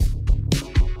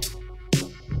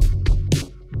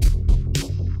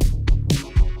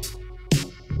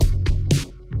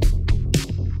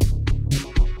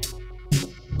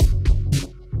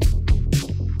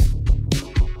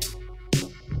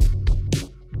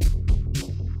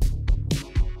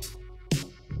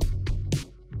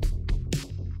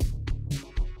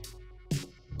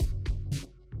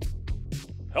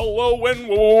Hello and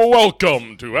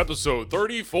welcome to episode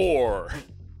 34.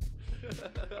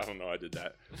 I don't know, I did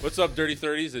that. What's up, Dirty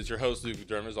 30s? It's your host, Luke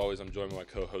McDermott. As always, I'm joined by my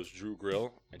co-host, Drew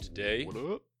Grill. And today, What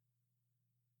up?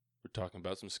 we're talking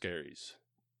about some scaries.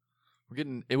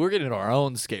 We're getting our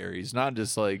own scaries, not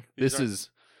just like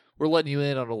we're letting you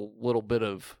in on a little bit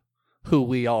of who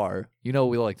we are. You know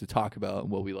what we like to talk about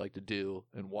and what we like to do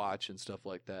and watch and stuff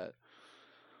like that.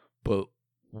 But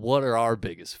what are our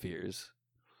biggest fears?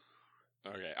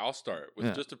 Okay, I'll start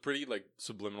with just a pretty,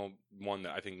 subliminal one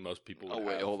that I think most people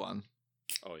would have. Hold on.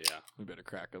 Oh, yeah. We better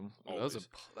crack them. Always.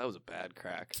 That was a bad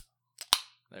crack.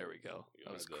 There we go.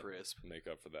 That was crisp. Make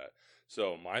up for that.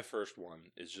 So my first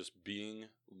one is just being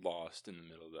lost in the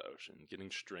middle of the ocean, getting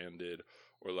stranded,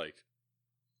 or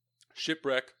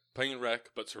shipwreck, plane wreck,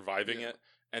 but surviving it,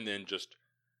 and then just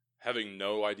having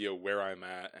no idea where I'm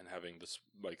at and having this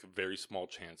very small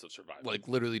chance of surviving. Like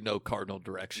literally no cardinal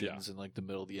directions in the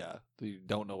middle. You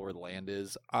don't know where the land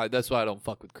is. That's why I don't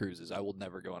fuck with cruises. I will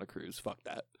never go on a cruise. Fuck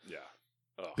that. Yeah.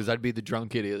 Because I'd be the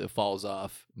drunk idiot that falls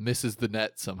off, misses the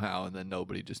net somehow, and then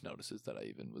nobody just notices that I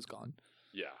even was gone.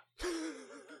 Yeah.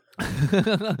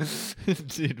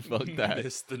 Dude, fuck that.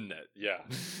 Missed the net. Yeah.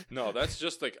 No, that's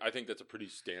just I think that's a pretty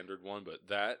standard one, but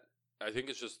I think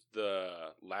it's just the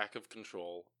lack of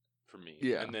control for me.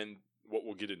 Yeah. And then what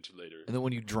we'll get into later. And then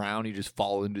when you drown, you just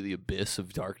fall into the abyss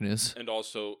of darkness. And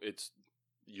also,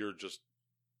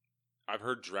 I've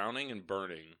heard drowning and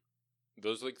burning.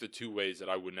 Those are the two ways that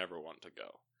I would never want to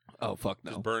go. Oh, fuck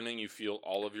no. Because burning, you feel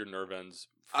all of your nerve ends.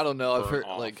 I don't know.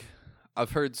 Off.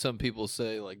 I've heard some people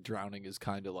say drowning is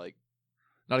kind of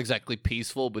not exactly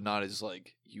peaceful, but not as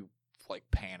you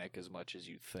panic as much as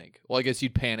you think. Well, I guess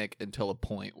you'd panic until a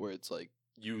point where it's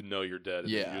you know you're dead,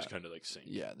 and then you just kind of sink.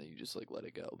 Yeah, and then you just let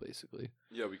it go, basically.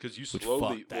 Yeah, because you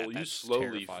slowly fade.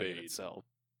 Itself.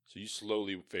 So you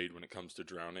slowly fade when it comes to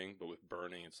drowning, but with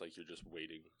burning, it's you're just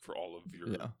waiting for all of your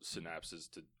synapses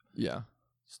to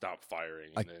stop firing,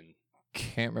 and then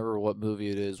can't remember what movie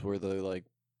it is where they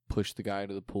push the guy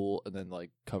into the pool and then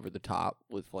cover the top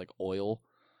with oil,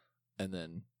 and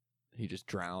then he just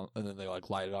drowned, and then they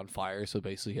light it on fire. So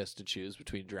basically, he has to choose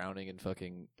between drowning and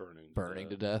fucking burning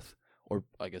to death, or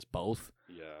I guess both.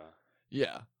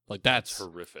 Yeah. That's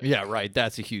horrific. Yeah, right.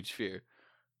 That's a huge fear.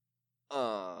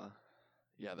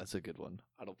 Yeah, that's a good one.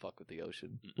 I don't fuck with the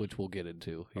ocean, which we'll get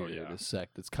into here in a sec.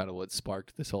 That's kind of what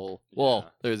sparked this whole.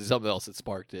 Well, there's something else that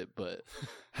sparked it, but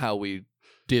how we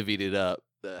divvied it up,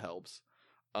 that helps.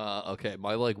 Okay,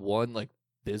 my one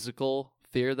physical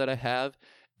fear that I have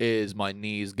is my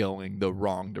knees going the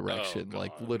wrong direction,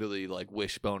 literally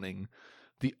wishboning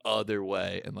the other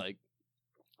way, and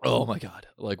oh my god,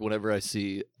 whenever I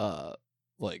see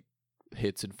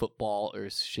hits in football or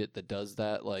shit that does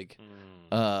that,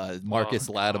 Marcus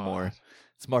Lattimore. God.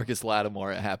 It's Marcus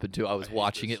Lattimore. It happened to. I was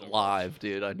watching it live,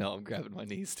 dude. I know I'm grabbing my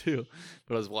knees too,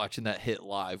 but I was watching that hit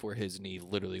live where his knee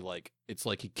literally it's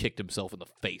he kicked himself in the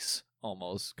face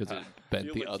almost because it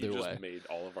bent the other way. Just made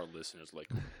all of our listeners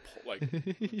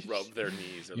rub their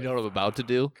knees. You know what I'm about to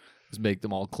do is make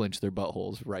them all clench their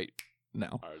buttholes right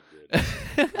now. I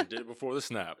did. I did it before the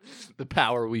snap. The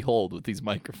power we hold with these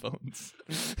microphones.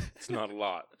 It's not a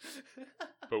lot,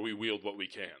 but we wield what we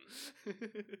can.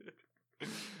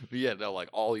 But yeah, no,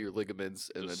 all your ligaments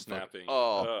and just then snapping.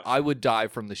 I would die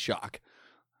from the shock.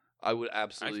 I would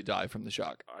absolutely die from the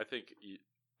shock. I think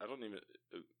I don't even.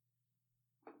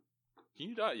 Can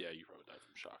you die? Yeah, you probably die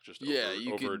from shock. Just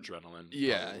over adrenaline.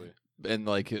 Yeah, probably. And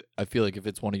I feel if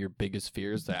it's one of your biggest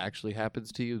fears that actually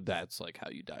happens to you, that's how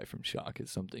you die from shock. Is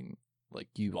something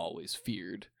you always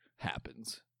feared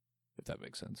happens. If that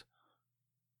makes sense.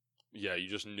 Yeah, you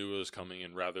just knew it was coming,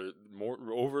 and rather more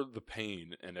over the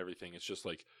pain and everything. It's just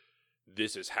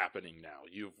this is happening now.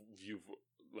 You've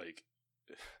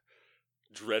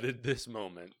dreaded this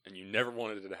moment, and you never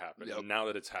wanted it to happen. Yep. And now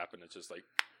that it's happened, it's just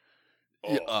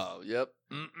yep.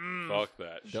 Fuck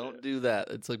that. Don't shit. do that.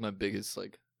 It's my biggest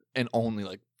and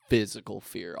only physical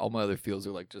fear. All my other fears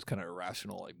are just kind of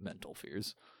irrational mental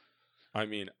fears. I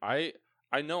mean, I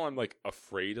know I'm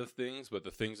afraid of things, but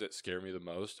the things that scare me the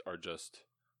most are just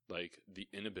the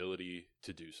inability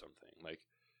to do something.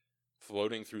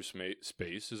 Floating through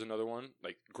space is another one.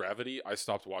 Gravity, I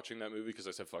stopped watching that movie because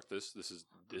I said, fuck this. This is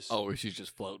this. Oh, where she's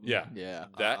just floating? Yeah. Yeah.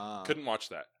 Couldn't watch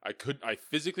that. I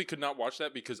physically could not watch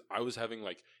that because I was having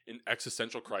an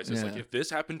existential crisis. Yeah. If this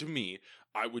happened to me,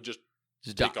 I would just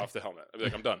take off the helmet. I'd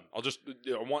be I'm done. I'll just,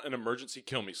 I want an emergency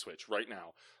kill me switch right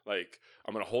now.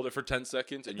 I'm going to hold it for 10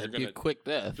 seconds and you're going to quick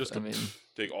death. Just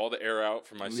take all the air out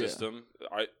from my system.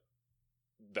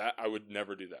 I would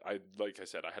never do that. Like I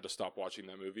said, I had to stop watching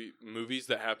that movie. Movies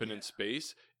that happen in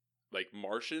space, like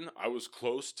Martian, I was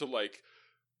close to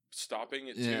stopping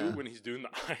it too when he's doing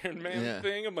the Iron Man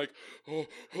thing. I'm like,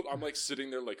 I'm like sitting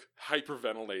there like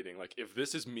hyperventilating. Like if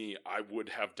this is me, I would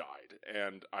have died,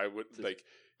 and I would like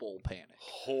full panic,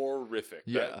 horrific.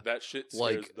 Yeah, that shit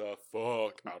scares the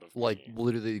fuck out of me. Like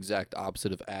literally the exact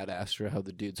opposite of Ad Astra, how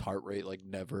the dude's heart rate like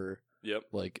never. Yep.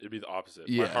 Like it'd be the opposite.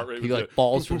 Yeah. My heart rate he would like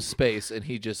falls from space and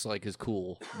he just like is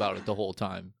cool about it the whole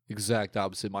time. Exact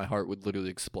opposite. My heart would literally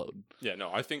explode. Yeah,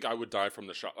 no, I think I would die from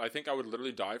the shock. I think I would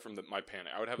literally die from my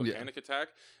panic. I would have a panic attack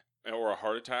or a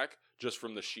heart attack just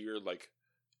from the sheer like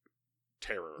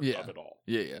terror of it all.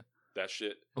 Yeah. That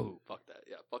shit. Oh, fuck that.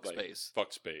 Yeah, fuck like, space.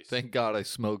 Fuck space. Thank God I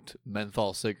smoked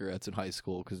menthol cigarettes in high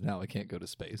school because now I can't go to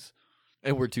space.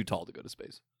 And we're too tall to go to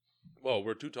space. Well,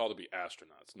 we're too tall to be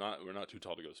astronauts. We're not too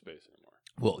tall to go to space anymore.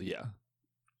 Well, yeah.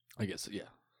 I guess, yeah.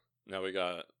 Now we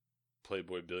got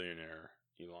Playboy billionaire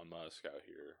Elon Musk out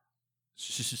here.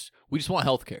 We just want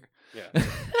healthcare. Yeah.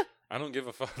 I don't give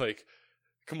a fuck. Like,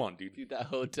 come on, dude. Dude, that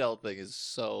hotel thing is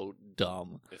so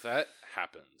dumb. If that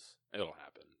happens, it'll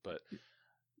happen. But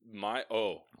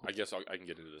I guess I can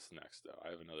get into this next, though.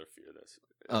 I have another fear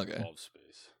that involves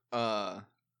space.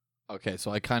 Okay,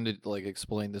 so I kind of like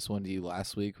explained this one to you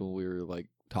last week when we were like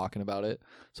talking about it.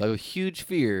 So I have a huge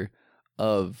fear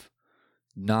of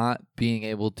not being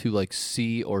able to like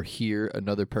see or hear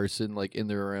another person like in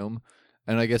their room.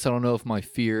 And I guess I don't know if my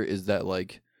fear is that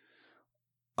like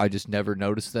I just never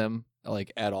notice them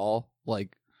like at all.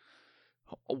 Like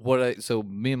so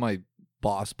me and my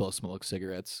boss both smoke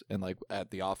cigarettes, and like at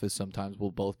the office sometimes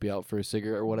we'll both be out for a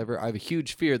cigarette or whatever. I have a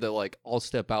huge fear that like I'll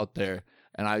step out there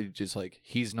and I just like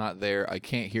he's not there, I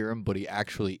can't hear him, but he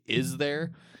actually is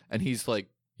there, and he's like,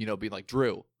 you know, being like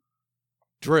Drew,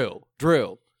 and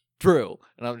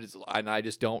I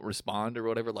just don't respond or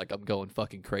whatever. Like I'm going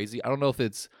fucking crazy. I don't know if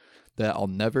it's that I'll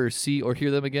never see or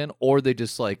hear them again, or they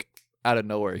just like out of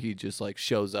nowhere he just like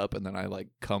shows up and then I like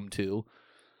come to.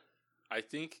 I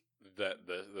think that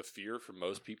the fear for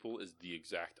most people is the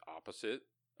exact opposite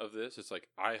of this. It's like,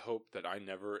 I hope that I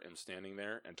never am standing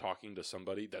there and talking to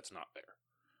somebody that's not there.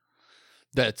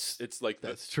 That's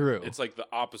true. It's like the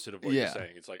opposite of what you're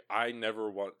saying. It's like, I never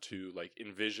want to like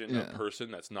envision a person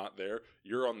that's not there.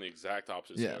 You're on the exact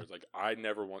opposite side. It's like, I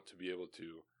never want to be able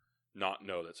to not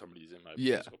know that somebody's in my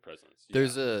physical presence.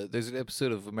 Yeah. There's an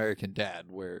episode of American Dad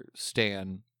where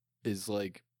Stan is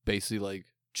like basically like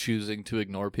choosing to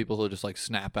ignore people who just like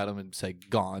snap at him and say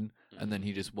gone, and then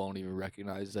he just won't even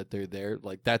recognize that they're there.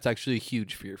 Like that's actually a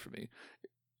huge fear for me.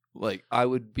 Like I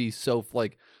would be so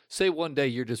like, say one day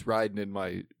you're just riding in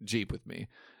my Jeep with me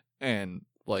and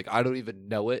like I don't even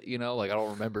know it, you know, like I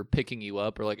don't remember picking you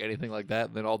up or like anything like that,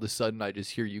 and then all of a sudden I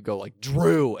just hear you go like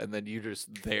Drew, and then you're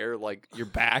just there like you're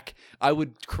back. I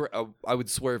would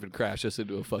swerve and crash us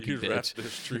into a fucking ditch. Wrap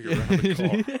this tree around the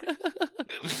car.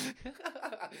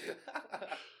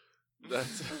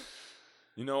 That's,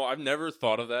 you know, I've never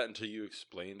thought of that until you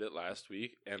explained it last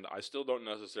week, and I still don't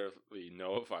necessarily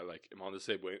know if I like am on the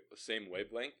same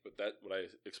wavelength. But that what I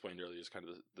explained earlier is kind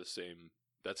of the same.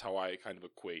 That's how I kind of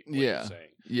equate what you're saying.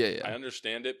 Yeah. I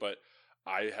understand it, but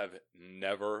I have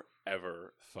never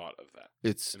ever thought of that.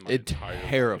 It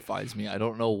terrifies me. I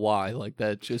don't know why. Like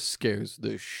that just scares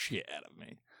the shit out of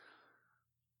me.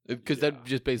 Because that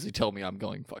just basically tell me I'm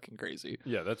going fucking crazy.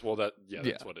 Yeah, that's what it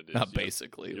is. Not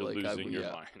basically. You're like, losing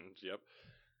your mind. Yep.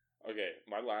 Okay,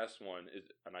 my last one is,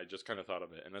 and I just kind of thought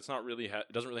of it, and it's not really,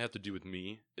 it doesn't really have to do with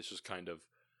me. It's just kind of,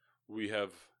 we have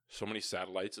so many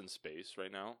satellites in space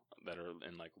right now that are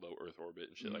in like low Earth orbit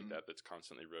and shit like that that's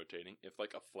constantly rotating. If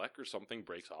like a fleck or something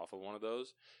breaks off of one of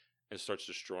those and starts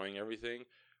destroying everything,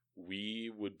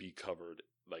 we would be covered,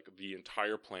 like the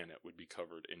entire planet would be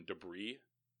covered in debris.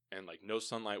 And, like, no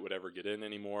sunlight would ever get in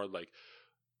anymore. Like,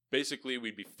 basically,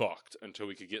 we'd be fucked until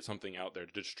we could get something out there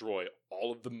to destroy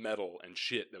all of the metal and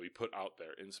shit that we put out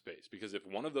there in space. Because if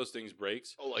one of those things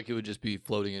breaks... Oh, like it would just be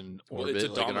floating in orbit, it's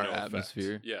a like in our domino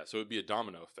atmosphere? Effect. Yeah, so it would be a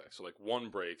domino effect. So, like, one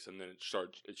breaks, and then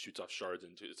it shoots off shards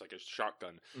into... It's like a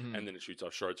shotgun, and then it shoots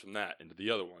off shards from that into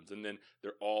the other ones. And then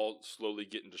they're all slowly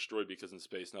getting destroyed because in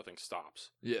space, nothing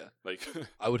stops. Yeah. Like,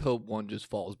 I would hope one just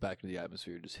falls back into the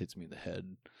atmosphere and just hits me in the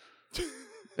head.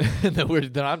 And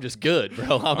then I'm just good,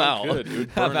 bro. I'm out.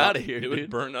 Good. I'm out of here, It dude. would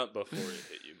burn up before it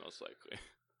hit you, most likely.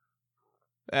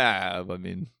 I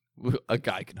mean, a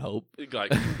guy can hope. A guy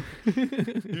can.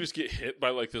 You just get hit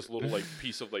by like this little like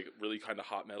piece of like really kind of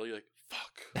hot metal. You're like,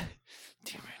 fuck.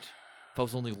 Damn it. If I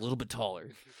was only a little bit taller.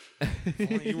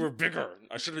 If only you were bigger.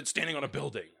 I should have been standing on a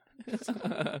building.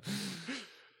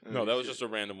 No, that was just a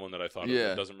random one that I thought of.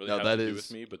 It doesn't really have to do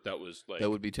with me, but that was like... That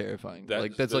would be terrifying.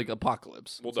 That's like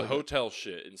apocalypse. Well, the hotel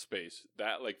shit in space,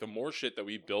 that like the more shit that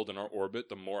we build in our orbit,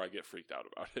 the more I get freaked out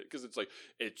about it. Because it's like,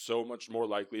 it's so much more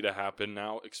likely to happen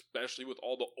now, especially with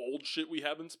all the old shit we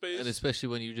have in space. And especially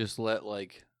when you just let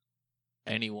like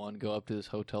anyone go up to this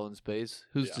hotel in space.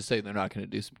 Who's to say they're not going to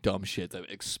do some dumb shit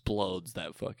that explodes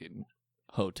that fucking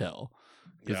hotel?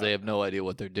 Because they have no idea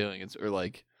what they're doing. Or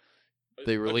like...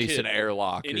 They release an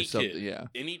airlock or something. Kid,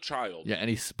 any child. Yeah,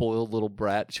 any spoiled little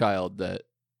brat child that...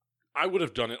 I would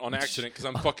have done it on accident because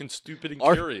I'm fucking stupid and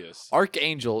curious.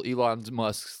 Archangel, Elon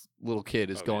Musk's little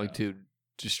kid, is going to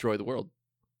destroy the world.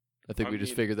 I think we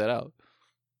just figured that out.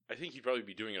 I think he'd probably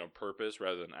be doing it on purpose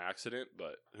rather than accident,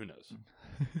 but who knows?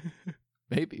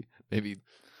 Maybe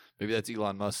that's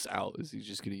Elon Musk's out. Is he's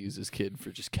just going to use his kid for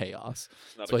just chaos?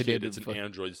 It's not a kid, it's an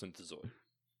android synthezoid.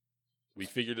 We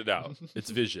figured it out.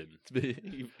 It's Vision.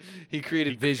 He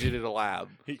created Vision in a lab.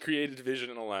 He created Vision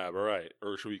in a lab. All right.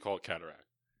 Or should we call it Cataract?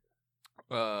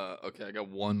 Okay, I got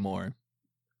one more.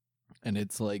 And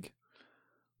it's like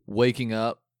waking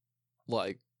up,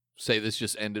 like, say this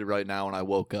just ended right now and I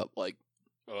woke up like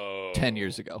 10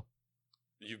 years ago.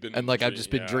 I've just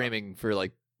been dreaming for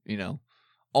like,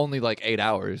 only like 8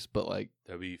 hours, but like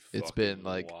it's been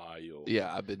like wild.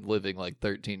 Yeah, I've been living like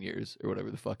 13 years or whatever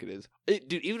the fuck it is.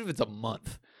 Dude, even if it's a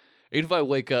month, even if I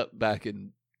wake up back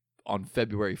on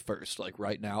February 1st, like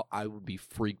right now, I would be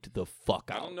freaked the fuck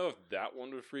out. I don't know if that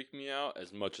one would freak me out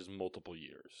as much as multiple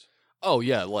years. Oh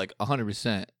yeah, like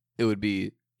 100%. It would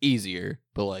be easier,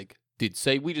 but like, dude,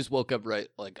 say we just woke up right,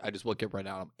 like I just woke up right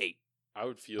now and I'm 8. I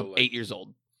would feel like 8 years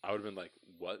old. I would have been like,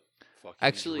 what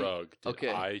fucking drug did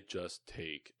I just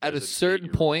take? At a certain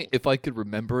point, if I could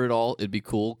remember it all, it'd be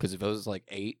cool. Because if I was like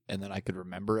 8 and then I could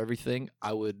remember everything,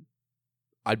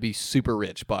 I'd be super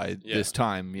rich by this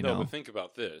time. No, but think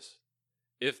about this: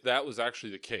 if that was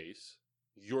actually the case,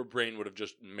 your brain would have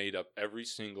just made up every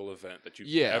single event that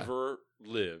you've ever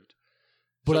lived.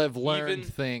 But I've learned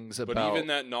things about... But even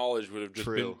that knowledge would have just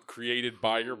been created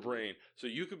by your brain. So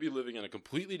you could be living in a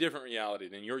completely different reality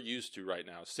than you're used to right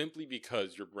now, simply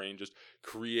because your brain just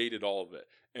created all of it.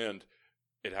 And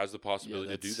it has the possibility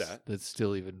to do that. That's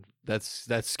still even... That's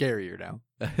scarier now.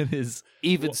 That is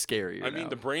even scarier I mean,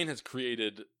 the brain has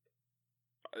created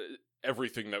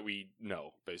everything that we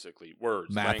know, basically. Words,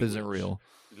 Math isn't real.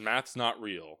 Math's not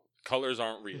real. Colors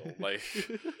aren't real. Like...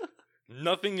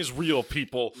 Nothing is real,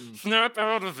 people. Snap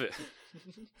out of it.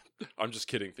 I'm just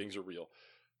kidding. Things are real.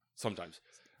 Sometimes.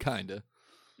 Kinda.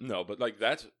 No, but like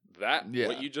that. Yeah.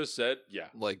 What you just said, yeah.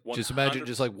 Like, 100%. Just imagine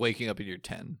just like waking up and you're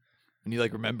 10. And you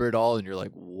like remember it all and you're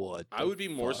like, what? I would be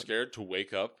more scared to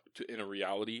wake up in a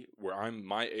reality where I'm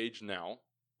my age now,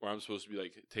 where I'm supposed to be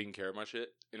like taking care of my shit,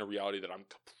 in a reality that I'm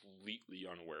completely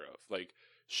unaware of. Like,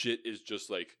 shit is just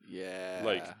like,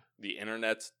 like the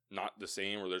internet's not the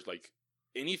same, or there's like,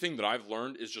 anything that I've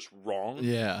learned is just wrong.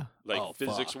 Yeah. Like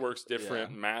physics works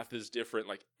different, math is different.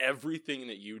 Like everything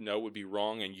that you know would be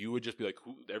wrong, and you would just be like,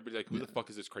 who the fuck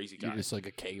is this crazy guy? You're just like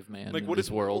a caveman. Like, what is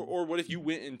world? Or what if you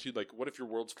went into like, what if your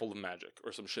world's full of magic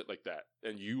or some shit like that,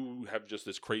 and you have just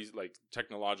this crazy like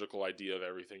technological idea of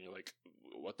everything? You're like,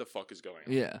 what the fuck is going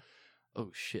on? Yeah.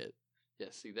 Oh shit. Yeah.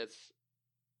 See, that's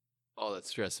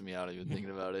stressing me out even thinking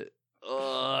about it.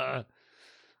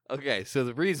 Okay, so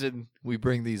the reason we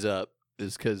bring these up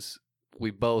is because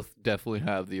we both definitely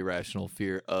have the irrational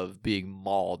fear of being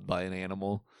mauled by an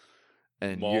animal.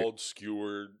 And mauled,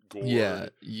 skewered,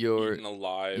 gored, eaten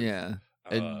alive. Yeah.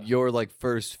 And your like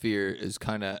first fear is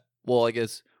kind of, well, I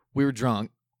guess we were drunk,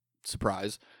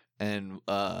 surprise, and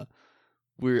I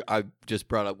just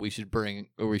brought up we should do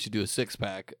a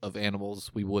 6-pack of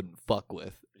animals we wouldn't fuck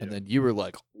with. And then you were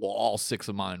like, well, all 6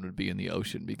 of mine would be in the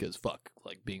ocean because fuck,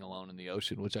 like being alone in the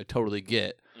ocean, which I totally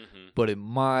get. Mm-hmm. But in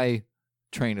my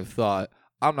train of thought,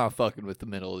 I'm not fucking with the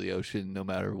middle of the ocean no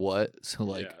matter what. So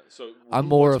like, I'm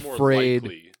more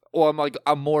afraid.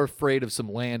 I'm more afraid of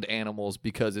some land animals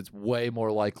because it's way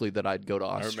more likely that I'd go to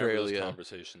Australia. I remember this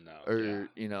conversation now.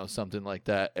 Or something like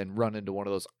that and run into one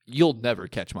of those. You'll never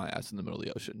catch my ass in the middle of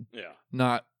the ocean. Yeah.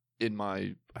 Not in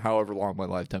my however long my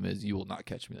lifetime is. You will not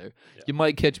catch me there. Yeah. You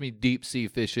might catch me deep sea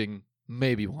fishing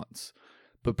maybe once.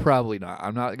 But probably not.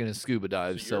 I'm not going to scuba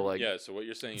dive. So what you're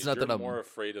saying is you're more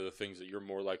afraid of the things that you're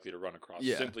more likely to run across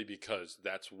simply because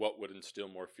that's what would instill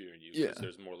more fear in you. Yeah. Because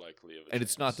there's more likely of it. And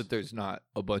it's not that there's not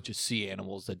a bunch of sea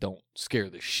animals that don't scare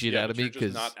the shit out of me. You're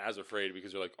just not as afraid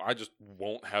because you're like, I just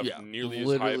won't have nearly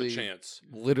as high of a chance.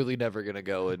 Literally never going to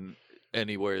go in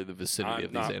anywhere in the vicinity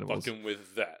of these animals. I'm not fucking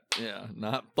with that. Yeah,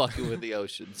 not fucking with the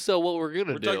ocean. So what we're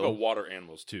We're talking about water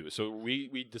animals too. So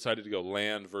we decided to go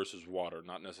land versus water,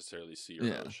 not necessarily sea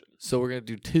or ocean. So we're gonna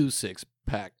do 2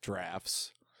 6-pack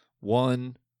drafts.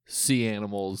 1 sea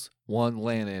animals, 1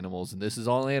 land animals, and this is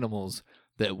all animals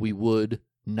that we would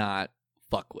not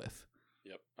fuck with.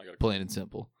 Yep, I got plain and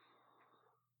simple.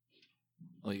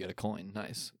 Oh, you got a coin.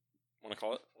 Nice. Want to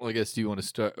call it? Well, I guess do you want to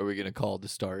start? Are we gonna call to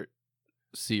start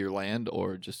sea or land,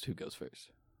 or just who goes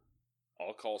first?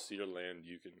 I'll call sea or land.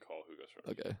 You can call who goes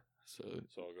first. Okay. So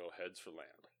I'll go heads for land.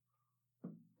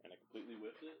 And I completely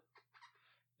whipped it.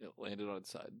 Yeah, landed on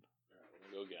its side. All right,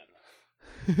 we're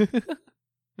gonna go again.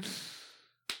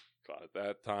 Got it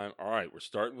that time. All right, we're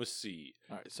starting with sea.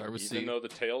 All right, start with sea. Even though the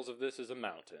tails of this is a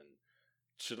mountain.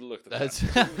 Should have looked at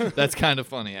that. That's kind of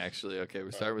funny, actually. Okay,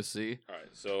 we start with sea. All right,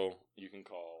 so you can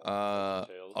call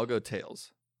tails. I'll go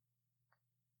tails.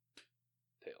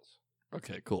 Tails.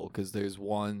 Okay, cool. Because there's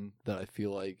one that I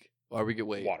feel like. Are we get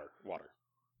wait? Water.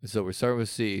 So we're starting with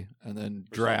sea, and then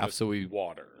draft. So we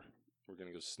water. We're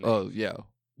gonna go snake. Oh yeah,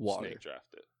 water. Snake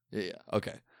draft it. Yeah.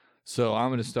 Okay. So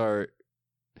I'm gonna start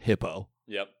hippo.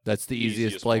 Yep. That's the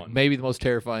easiest like one. Maybe the most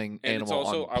terrifying and animal it's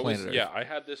also, on planet Earth. Yeah, I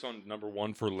had this on number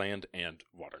 1 for land and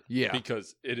water. Yeah.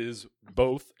 Because it is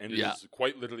both, and it is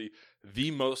quite literally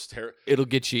the most It'll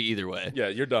get you either way. Yeah,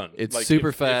 you're done. It's like,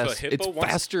 super fast. It's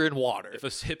faster in water. If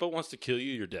a hippo wants to kill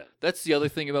you, you're dead. That's the other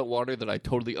thing about water that I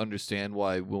totally understand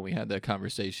why when we had that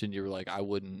conversation, you were like, I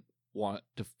wouldn't want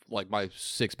to, like, my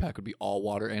 6-pack would be all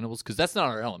water animals, because that's not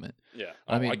our element. Yeah.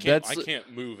 I mean, I can't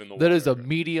move in the water. That is a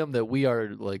medium that we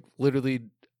are, like, literally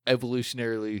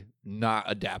evolutionarily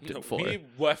not adapted for. We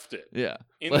left it. Yeah.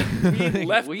 We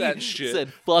left that shit.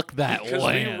 Said, fuck that because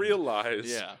land. We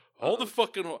realized all the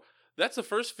fucking... That's the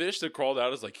first fish that crawled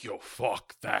out is like, yo,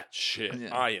 fuck that shit.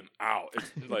 Yeah. I am out.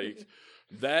 It's like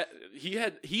that. He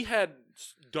had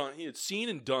seen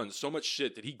and done so much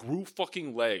shit that he grew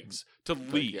fucking legs to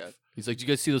leave. Yeah. He's like, "Do you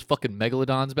guys see those fucking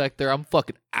megalodons back there? I'm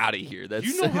fucking out of here." That's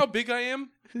you know how big I am?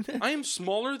 I am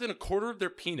smaller than a quarter of their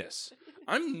penis.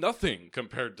 I'm nothing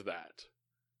compared to that.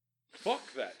 Fuck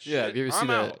that shit. Yeah, have you ever seen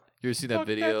that? You ever seen that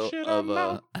video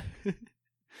of you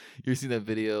ever seen that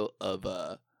video of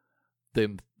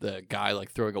the guy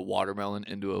like throwing a watermelon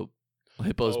into a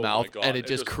hippo's mouth and it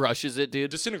just crushes it,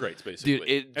 dude? Disintegrates basically. Dude,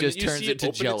 it just turns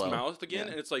into Jello. Its mouth again,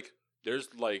 and it's like there's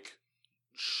like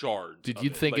shards. Dude,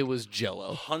 you'd think it was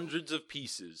Jello. Hundreds of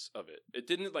pieces of it. It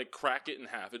didn't like crack it in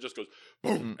half. It just goes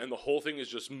boom, and the whole thing is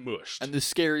just mushed. And the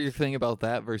scarier thing about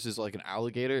that versus like an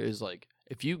alligator is like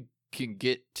if you can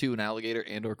get to an alligator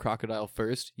and or crocodile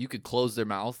first, you could close their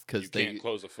mouth because they can't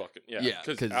close a fucking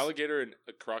because alligator and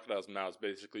a crocodile's mouths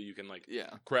basically you can like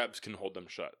crabs can hold them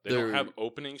shut. They don't have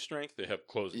opening strength; they have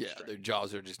closing strength. Yeah, their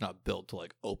jaws are just not built to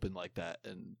like open like that,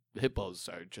 and hippos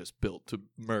are just built to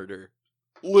murder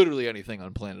literally anything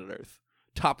on planet Earth.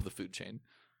 Top of the food chain.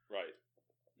 Right.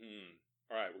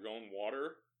 All right, we're going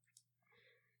water.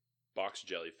 Box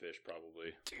jellyfish,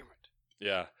 probably. Damn it.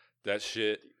 Yeah, that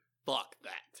shit. Fuck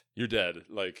that. You're dead.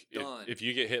 Like, if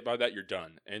you get hit by that, you're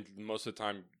done. And most of the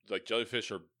time, like,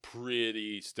 jellyfish are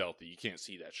pretty stealthy. You can't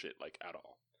see that shit, like, at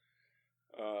all.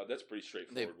 That's pretty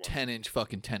straightforward. They have 10-inch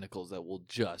fucking tentacles that will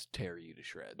just tear you to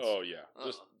shreds. Oh, yeah.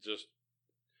 Just.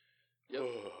 Yep.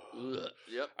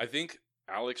 Yep. I think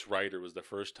Alex Rider was the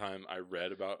first time I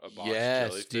read about a box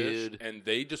jellyfish. Dude. And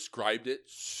they described it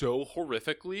so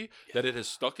horrifically that it has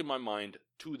stuck in my mind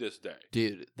to this day.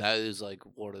 Dude, that is, like,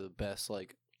 one of the best,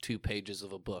 like, 2 pages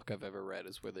of a book I've ever read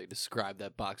is where they describe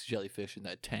that box jellyfish in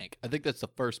that tank. I think that's the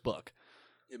first book.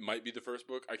 It might be the first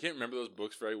book. I can't remember those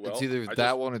books very well. It's either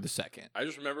that one or the second. I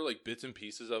just remember like bits and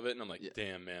pieces of it, and I'm like,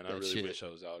 damn, man, I really wish I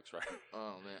was Alex Rider.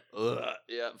 Oh, man. Ugh.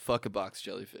 Yeah, fuck a box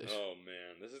jellyfish. Oh,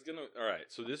 man. This is gonna... All right,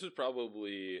 so this is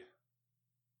probably...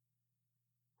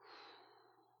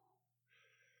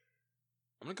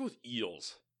 I'm gonna go with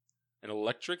eels. An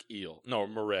electric eel. No,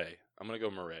 moray. I'm gonna go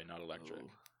moray, not electric.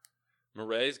 Oh.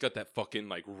 Moray's got that fucking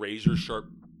like razor sharp.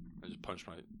 I just punched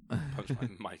my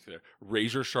mic there.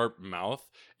 Razor sharp mouth,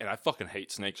 and I fucking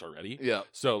hate snakes already. Yeah.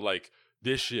 So like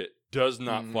this shit does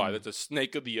not fly. That's a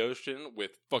snake of the ocean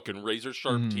with fucking razor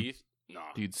sharp teeth. Nah,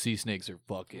 dude, sea snakes are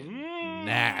fucking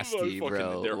nasty,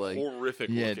 bro. They're like, horrific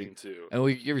looking too. And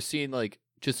you ever seen like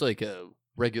just like a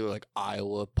regular like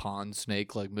Iowa pond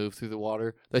snake like move through the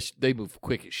water? They move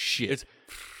quick as shit. It's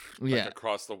like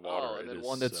across the water. Oh, and then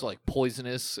one that's like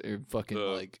poisonous or fucking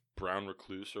like brown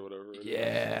recluse or whatever.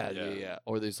 Yeah.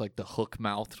 Or there's like the hook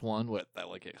mouthed one that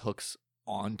like it hooks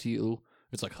onto you.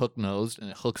 It's like hook nosed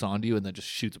and it hooks onto you and then just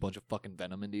shoots a bunch of fucking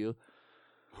venom into you.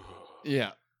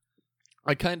 Yeah.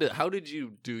 How did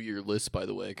you do your list, by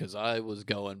the way? Because I was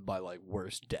going by like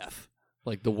worst death.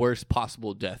 Like the worst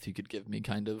possible death you could give me,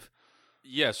 kind of.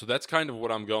 Yeah, so that's kind of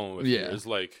what I'm going with here. Is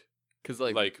like, because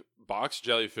like box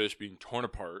jellyfish being torn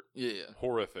apart. Yeah.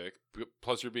 Horrific.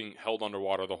 Plus, you're being held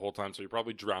underwater the whole time, so you're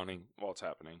probably drowning while it's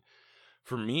happening.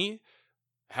 For me,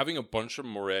 having a bunch of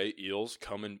moray eels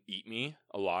come and eat me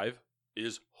alive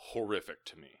is horrific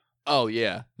to me. Oh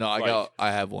yeah, no,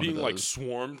 I have one being of those. Like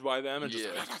swarmed by them and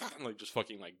just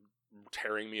fucking like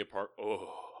tearing me apart. Oh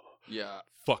yeah,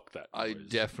 fuck that noise. I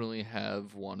definitely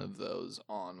have one of those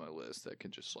on my list that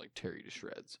can just like tear you to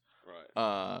shreds.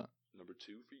 Right. Number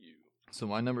 2 for you. So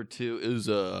my number 2 is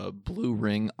a blue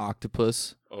ring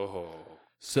octopus. Oh.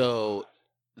 So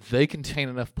they contain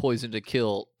enough poison to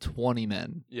kill 20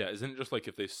 men. Yeah, isn't it just like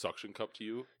if they suction cup to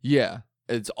you? Yeah,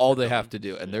 it's all they have to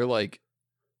do, and they're like,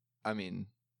 I mean,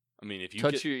 if you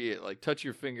touch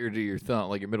your finger to your thumb,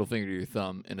 like your middle finger to your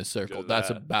thumb in a circle. That's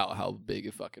about how big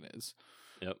it fucking is.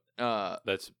 Yep.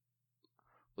 Let's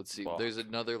see. Fuck. There's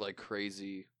another like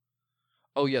crazy.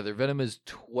 Oh yeah, their venom is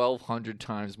 1,200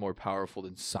 times more powerful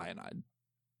than cyanide.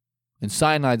 And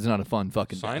cyanide's not a fun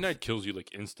fucking. Cyanide kills you like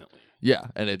instantly. Yeah,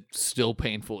 and it's still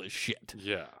painful as shit.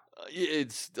 Yeah.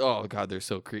 It's oh god, they're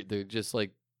so creepy. They're just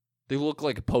like. They look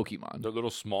like a Pokemon. They're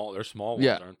small ones,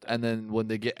 aren't they? And then when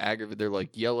they get aggravated, they're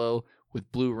like yellow with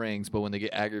blue rings, but when they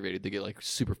get aggravated, they get like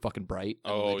super fucking bright.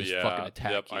 And they just fucking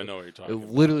attack you. I know what you're talking about.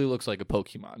 It literally looks like a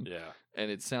Pokemon. Yeah.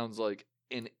 And it sounds like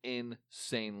an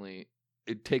insanely...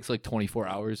 It takes like 24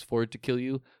 hours for it to kill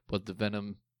you, but the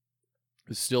venom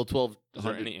is still 1,200. Is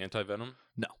there any anti-venom?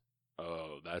 No.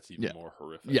 Oh, that's even more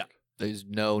horrific. Yeah. There's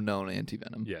no known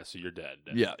anti-venom. Yeah, so you're dead.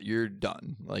 Yeah, you're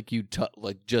done. Like you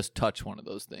just touch one of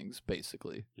those things,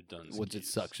 basically. You're done. Once it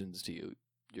suctions to you,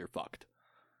 you're fucked.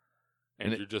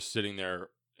 And you're just sitting there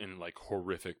in like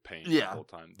horrific pain the whole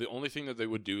time. The only thing that they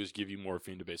would do is give you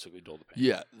morphine to basically dull the pain.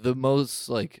 Yeah, the most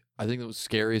like I think the most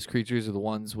scariest creatures are the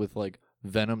ones with like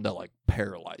venom that like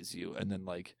paralyze you, and then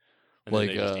like and then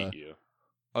they just eat you.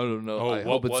 I don't know. I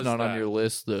hope it's not on your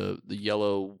list. The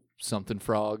yellow something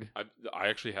frog. I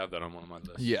actually have that on one of my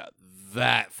lists. Yeah,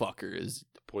 that fucker is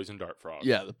the poison dart frog.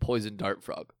 Yeah, the poison dart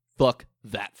frog. Fuck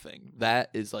that thing. That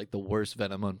is like the worst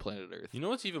venom on planet Earth. You know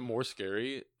what's even more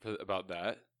scary about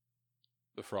that?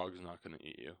 The frog's not going to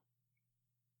eat you.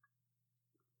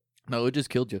 No, it just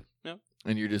killed you. Yeah.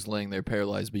 And you're just laying there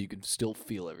paralyzed, but you can still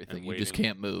feel everything. You just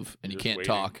can't move, and you can't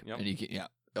talk, and you can't. Yeah.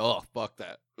 Oh, fuck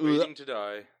that. Waiting to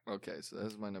die. Okay, so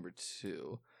that's my number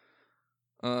 2.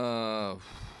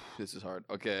 This is hard.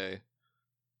 Okay.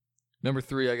 Number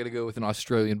 3, I got to go with an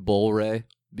Australian bull ray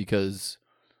because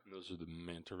those are the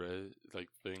manta ray like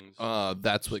things.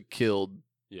 That's what killed.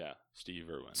 Yeah, Steve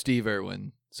Irwin. Steve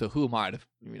Irwin. So who am I to,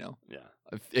 Yeah.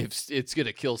 If it's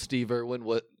gonna kill Steve Irwin,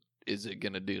 what is it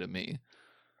gonna do to me?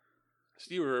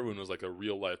 Steve Irwin was like a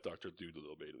real life Dr.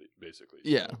 Dolittle, basically. So.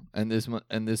 Yeah, and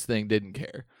this thing didn't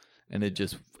care, and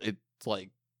it's like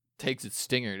takes its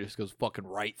stinger and just goes fucking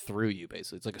right through you.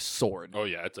 Basically, it's like a sword. Oh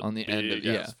yeah, it's on the end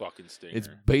of fucking stinger. It's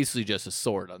basically just a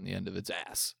sword on the end of its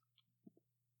ass.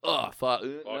 Oh fuck!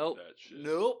 Nope. That shit.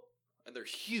 Nope. And they're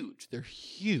huge. They're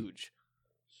huge.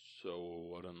 So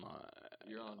what am I?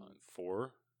 You're on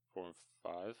 4, 4 and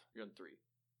 5. You're on 3.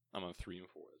 I'm on 3 and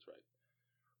 4. That's right.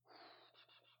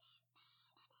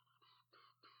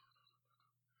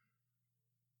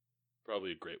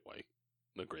 Probably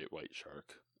the great white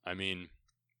shark. I mean,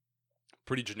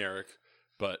 pretty generic,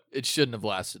 but it shouldn't have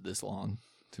lasted this long,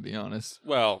 to be honest.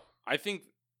 Well, I think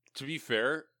to be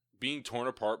fair, being torn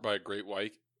apart by a great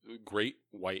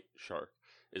white shark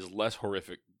is less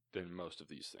horrific than most of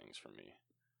these things for me.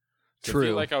 True. I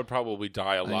feel like I would probably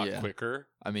die a lot quicker.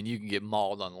 I mean, you can get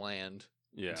mauled on land,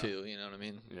 yeah, too. You know what I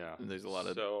mean? Yeah. And there's a lot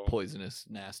of poisonous,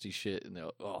 nasty shit in the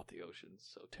ocean's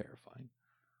so terrifying.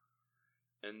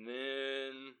 And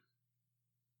then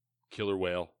killer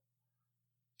whale.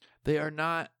 They are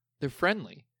not. They're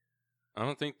friendly. I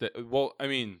don't think that. Well, I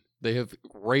mean, they have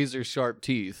razor sharp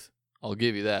teeth. I'll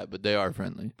give you that, but they are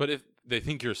friendly. But if they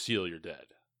think you're a seal, you're dead.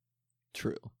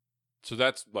 True. So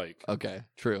that's like okay,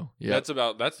 true. Yeah, that's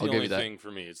the only thing for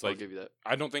me. It's like I'll give you that.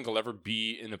 I don't think I'll ever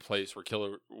be in a place where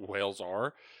killer whales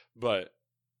are, but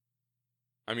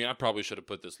I mean, I probably should have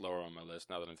put this lower on my list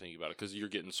now that I'm thinking about it because you're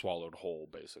getting swallowed whole,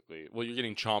 basically. Well, you're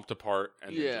getting chomped apart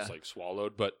and then just like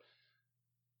swallowed, but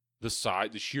the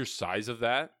sheer size of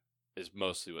that is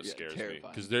mostly what scares me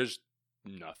because there's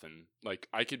nothing. Like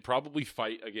I could probably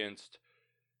fight against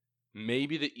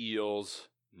maybe the eels,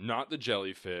 not the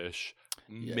jellyfish.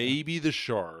 Yeah. Maybe the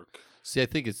shark. See, I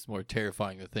think it's more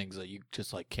terrifying the things that you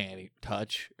just like can't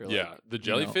touch. Or, the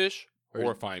jellyfish,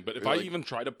 horrifying. But if I even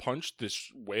try to punch this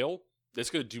whale, it's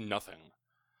gonna do nothing.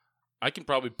 I can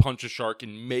probably punch a shark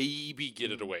and maybe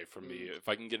get it away from me if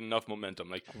I can get enough momentum.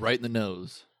 Like right in the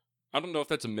nose. I don't know if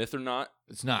that's a myth or not.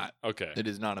 It's not. Okay. It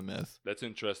is not a myth. That's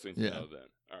interesting to know then.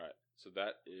 All right. So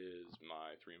that is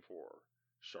my 3 and 4.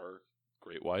 Shark,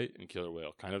 great white, and killer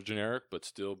whale. Kind of generic, but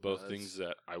still both things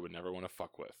that I would never want to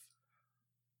fuck with.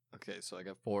 Okay, so I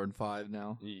got 4 and 5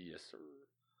 now. Yes, sir.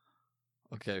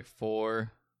 Okay,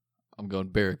 4. I'm going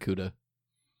barracuda.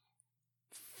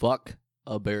 Fuck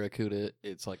a barracuda.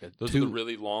 It's like a Those are the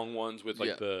really long ones with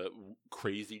like the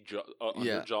crazy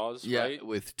under jaws, right? Yeah,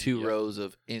 with 2 rows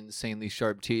of insanely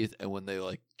sharp teeth, and when they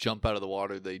like jump out of the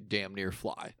water, they damn near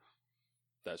fly.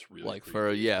 That's really like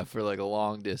creepy. for like a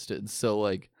long distance. So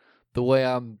like the way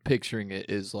I'm picturing it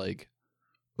is like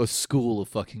a school of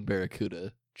fucking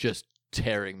barracuda just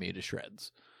tearing me to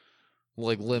shreds,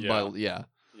 like limb by Yeah.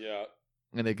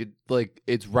 And it could like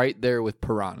it's right there with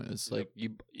piranhas. Like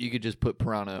you could just put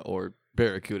piranha or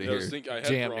barracuda here. I had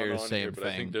jam piranha near the on same here, but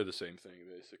thing. I think they're the same thing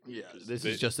basically. Yeah, this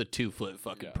is just a 2-foot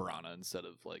fucking piranha instead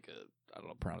of like a I don't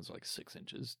know, piranhas are like 6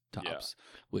 inches tops.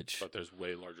 But there's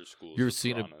way larger schools. You're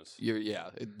seeing those.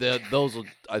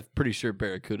 I'm pretty sure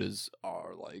barracudas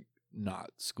are like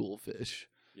not school fish.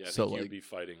 Yeah, so you'd like be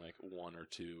fighting like 1 or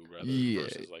 2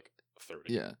 versus like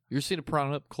 30. Yeah, you're seeing a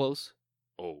piranha up close.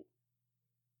 Oh,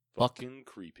 fucking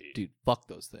creepy, dude! Fuck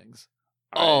those things.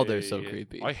 They're so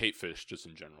creepy. I hate fish just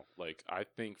in general. Like I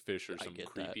think fish are some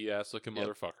creepy ass looking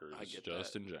motherfuckers. I get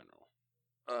just in general.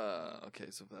 Okay,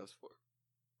 so that was 4.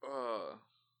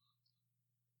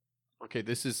 Okay,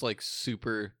 this is like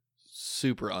super,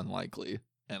 super unlikely,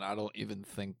 and I don't even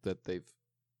think that they've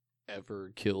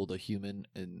ever killed a human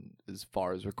in as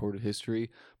far as recorded history,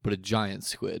 but a giant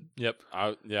squid. Yep.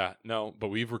 No, but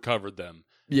we've recovered them.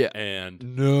 Yeah.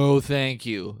 And no, thank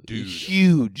you. Dude.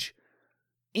 Huge.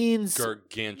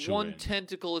 Gargantuan. One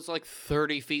tentacle is like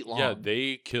 30 feet long. Yeah,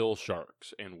 they kill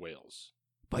sharks and whales.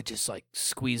 By just like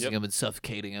squeezing them and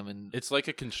suffocating them. And it's like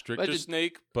a constrictor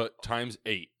snake, but times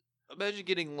 8. Imagine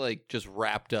getting like just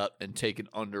wrapped up and taken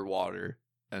underwater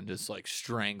and just like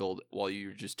strangled while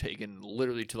you're just taken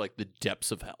literally to like the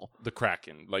depths of hell. The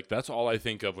Kraken. Like that's all I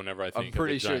think of whenever I think of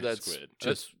the giant squid.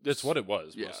 That's what it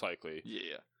was, most likely.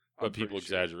 Yeah. But people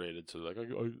exaggerated to like, I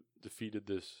defeated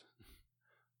this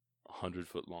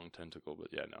 100-foot long tentacle. But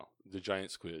yeah, no. The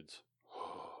giant squids.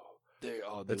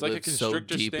 It's like a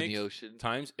constrictor snake in the ocean.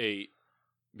 Times 8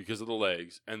 because of the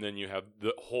legs. And then you have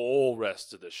the whole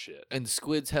rest of the shit. And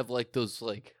squids have like those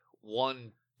like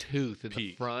one tooth in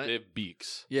the front. They have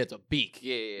beaks. Yeah, it's a beak.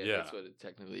 Yeah. That's what it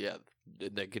technically,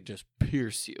 that could just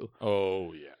pierce you.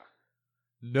 Oh, yeah.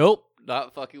 Nope.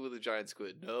 Not fucking with a giant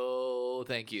squid. No,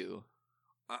 thank you.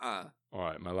 All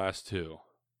right, my last 2. All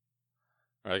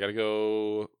right, I got to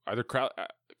go either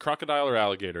crocodile or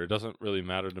alligator. It doesn't really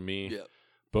matter to me. Yep.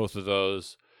 Both of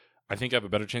those. I think I have a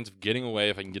better chance of getting away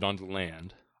if I can get onto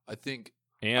land. I think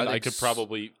could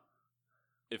probably...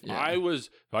 If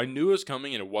I knew it was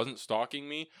coming and it wasn't stalking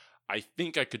me, I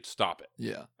think I could stop it.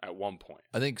 Yeah. At one point.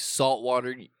 I think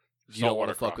saltwater, you don't want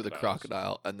to fuck with a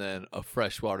crocodile, and then a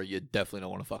freshwater, you definitely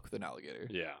don't want to fuck with an alligator.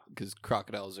 Yeah. Because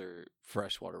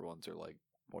freshwater ones are like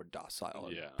more docile.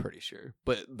 I'm pretty sure,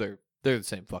 but they're the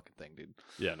same fucking thing, dude.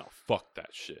 Yeah. No. Fuck that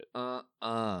shit.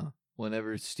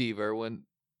 Whenever Steve Irwin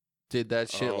did that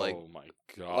shit, oh my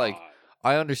god. Like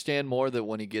I understand more that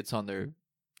when he gets on their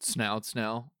snouts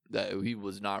now. That he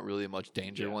was not really much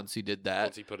danger once he did that.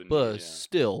 Once he put it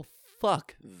still,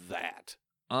 fuck that.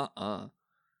 Yeah,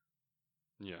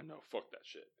 no, fuck that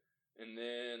shit. And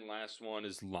then last one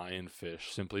is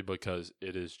lionfish, simply because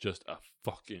it is just a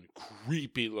fucking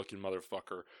creepy looking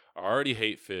motherfucker. I already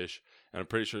hate fish, and I'm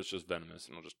pretty sure it's just venomous,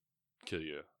 and it'll just kill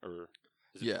you. Or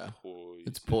is it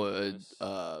poisonous?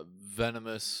 It's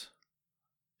venomous.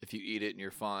 If you eat it and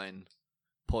you're fine.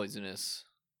 Poisonous.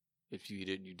 If you eat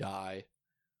it and you die.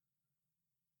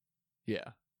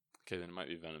 Yeah. Okay, then it might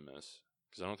be venomous.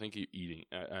 Because I don't think you're eating.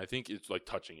 I think it's like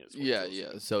touching it. Yeah.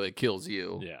 So it kills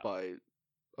you. Yeah.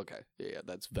 Okay. Yeah,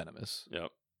 that's venomous. Yep.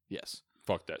 Yes.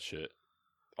 Fuck that shit.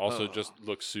 Also, just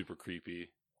looks super creepy.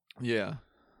 Yeah.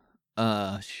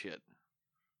 Shit.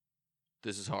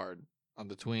 This is hard. I'm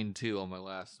between 2 on my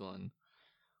last one.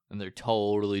 And they're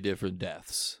totally different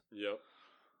deaths. Yep.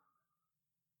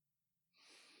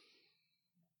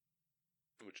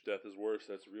 Which death is worse?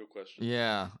 That's a real question.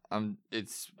 Yeah,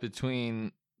 it's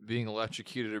between being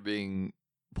electrocuted or being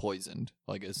poisoned.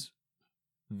 I guess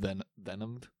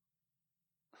venomed.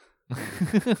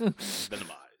 Venomized.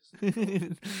 That'd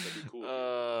be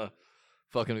cool.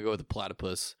 Fucking go with the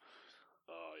platypus.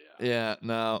 Oh Yeah,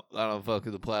 no, I don't fuck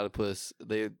with the platypus.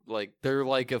 They're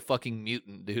like a fucking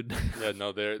mutant, dude. Yeah,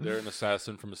 no, they're an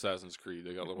assassin from Assassin's Creed.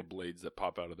 They got little blades that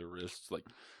pop out of their wrists. Like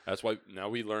that's why now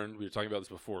we learned, we were talking about this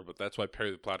before, but that's why Perry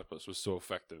the Platypus was so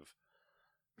effective.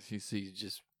 You see,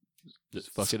 just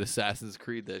fucking Assassin's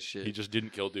Creed that shit. He just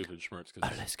didn't kill Doofenshmirtz.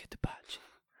 Let's get the patch.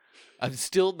 I'm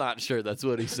still not sure that's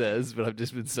what he says, but I've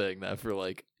just been saying that for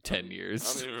like 10 years.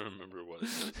 I don't even remember what it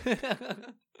says.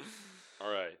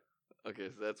 All right. Okay,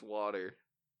 so that's water.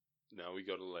 Now we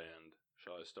go to land.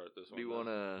 Shall I start this one? Do you want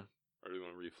to... Or do you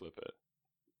want to reflip it?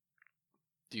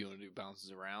 Do you want to do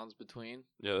bounces and rounds between?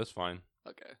 Yeah, that's fine.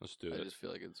 Okay. Let's do it. I just feel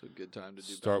like it's a good time to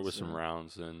do start with some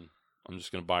rounds, and I'm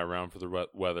just going to buy a round for the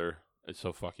weather. It's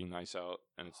so fucking nice out,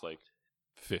 and it's like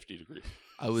 50 degrees.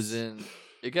 I was in...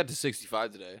 It got to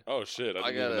 65 today. Oh, shit.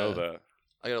 I didn't even know that.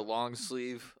 I got a long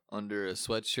sleeve under a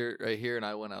sweatshirt right here, and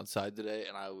I went outside today,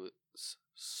 and I was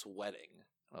sweating.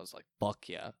 And I was like, fuck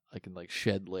yeah, I can like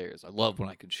shed layers. I love when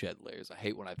I can shed layers. I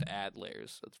hate when I have to add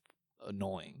layers. That's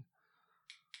annoying.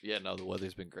 Yeah, no, the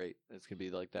weather's been great. It's going to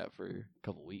be like that for a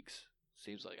couple weeks.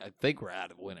 Seems like. I think we're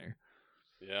out of winter.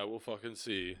 Yeah, we'll fucking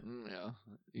see. Yeah.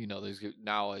 You know,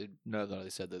 now that I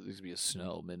said that, there's going to be a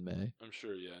snow mid-May. I'm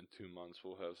sure, yeah, in 2 months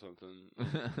we'll have something.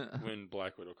 When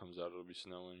Black Widow comes out, it'll be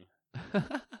snowing. Let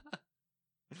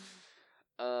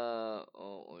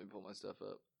me pull my stuff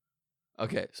up.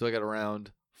 Okay, so I got a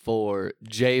round for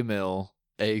J Mill,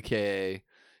 aka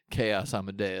Chaos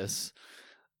Amadeus.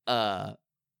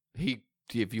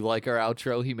 If you like our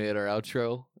outro, he made our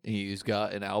outro. He's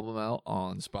got an album out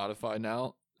on Spotify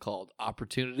now called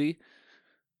Opportunity.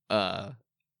 The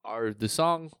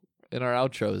song in our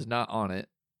outro is not on it.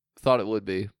 Thought it would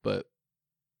be, but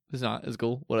it's not. It's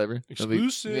cool. Whatever.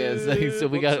 Exclusive. So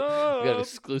we got an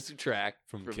exclusive track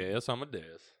from Chaos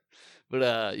Amadeus.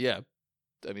 But yeah,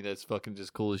 I mean that's fucking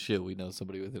just cool as shit. We know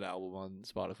somebody with an album on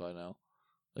Spotify now.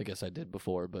 I guess I did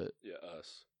before, but yeah,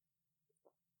 us.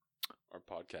 Our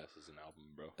podcast is an album,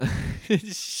 bro.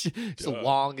 It's the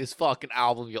longest fucking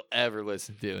album you'll ever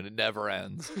listen to, and it never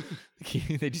ends.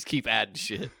 They just keep adding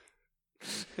shit.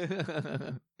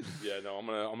 Yeah, no, I'm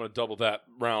gonna double that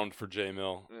round for J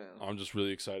Mill. Yeah. I'm just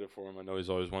really excited for him. I know he's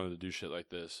always wanted to do shit like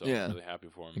this, so I'm really happy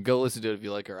for him. And go listen to it if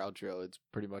you like our outro. It's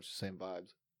pretty much the same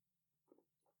vibes.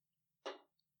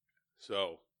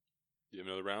 So, do you have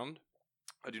another round?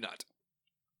 I do not.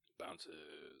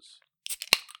 Bounces.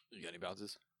 You got any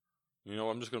bounces? You know,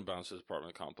 I'm just going to bounce to this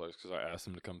apartment complex because I asked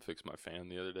them to come fix my fan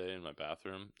the other day in my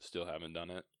bathroom. Still haven't done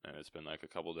it, and it's been like a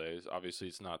couple days. Obviously,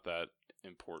 it's not that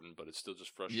important, but it's still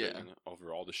just frustrating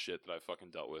over all the shit that I fucking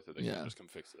dealt with that they can just come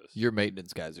fix this. Your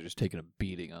maintenance guys are just taking a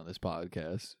beating on this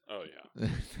podcast. Oh, yeah.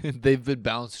 They've been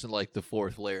bounced to like the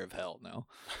 4th layer of hell now.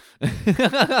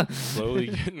 Slowly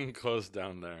getting close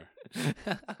down there.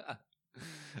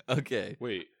 Okay.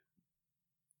 Wait.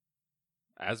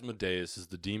 Asmodeus is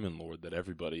the demon lord that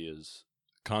everybody is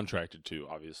contracted to,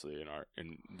 obviously,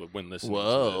 when listening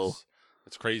to this.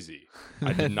 It's crazy.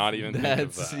 I did not even think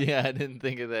of that. Yeah, I didn't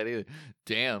think of that either.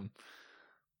 Damn.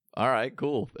 All right,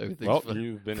 cool. Well,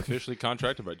 you've been officially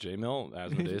contracted by J Mill,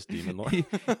 Asmodeus, demon lord.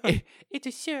 It's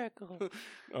a circle.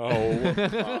 Oh my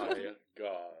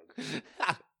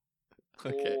god.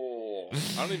 Okay. Oh,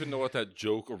 I don't even know what that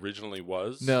joke originally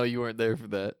was. No, you weren't there for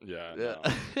that. Yeah. No.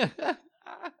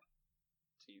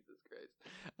 Jesus Christ.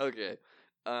 Okay.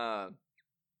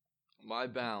 My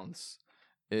bounce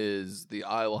is the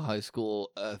Iowa High School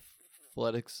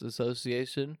Athletics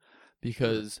Association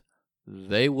because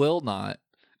they will not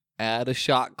add a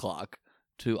shot clock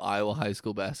to Iowa high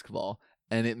school basketball,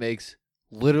 and it makes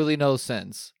literally no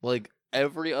sense. Like,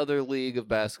 every other league of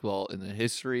basketball in the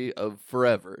history of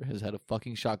forever has had a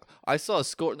fucking shot. I saw a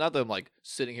score, not that I'm like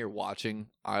sitting here watching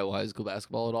Iowa high school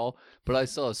basketball at all, but I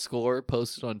saw a score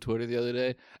posted on Twitter the other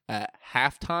day. At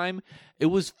halftime, it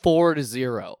was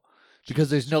 4-0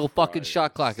 because there's no fucking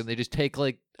shot clock, and they just take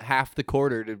like half the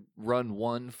quarter to run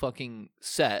one fucking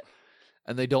set,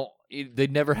 and they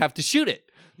never have to shoot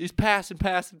it. You just pass and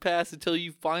pass and pass until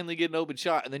you finally get an open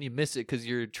shot, and then you miss it because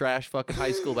you're a trash fucking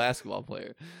high school basketball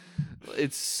player.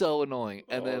 It's so annoying.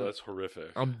 And then that's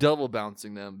horrific. I'm double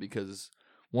bouncing them because,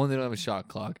 one, they don't have a shot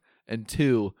clock, and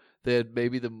two, they had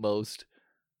maybe the most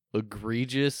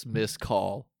egregious missed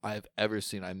call I've ever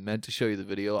seen. I meant to show you the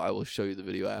video. I will show you the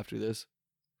video after this.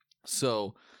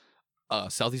 So,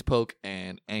 Southeast Polk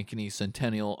and Ankeny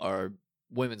Centennial are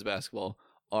women's basketball.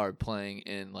 Are playing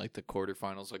in like the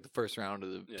quarterfinals, like the first round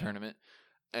of the tournament,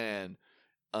 and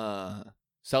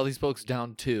Southeast Polk's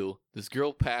down 2. This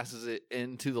girl passes it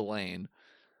into the lane.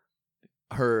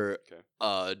 Her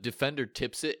defender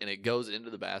tips it, and it goes into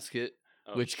the basket,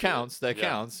 which counts. That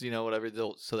counts, whatever.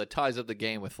 So that ties up the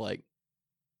game with like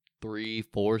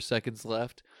 3-4 seconds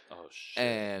left. Oh, shit.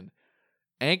 And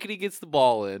Ankeny gets the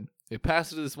ball in. It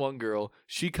passes to this one girl.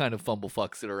 She kind of fumble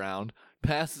fucks it around.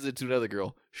 Passes it to another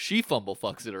girl. She fumble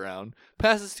fucks it around.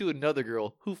 Passes to another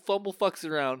girl who fumble fucks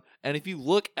it around. And if you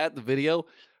look at the video,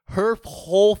 her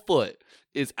whole foot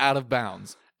is out of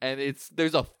bounds. And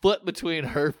there's a foot between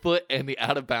her foot and the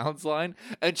out of bounds line.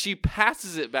 And she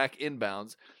passes it back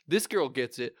inbounds. This girl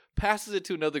gets it, passes it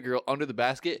to another girl under the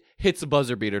basket, hits a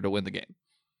buzzer beater to win the game.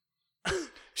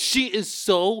 She is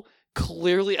so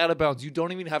clearly out of bounds. You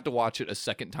don't even have to watch it a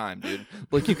second time, dude.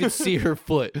 Like, you can see her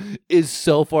foot is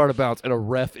so far out of bounds, and a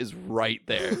ref is right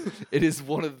there. It is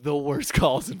one of the worst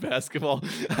calls in basketball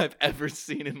I've ever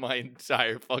seen in my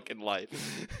entire fucking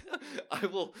life.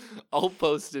 I'll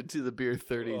post it to the Beer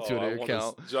 30 Twitter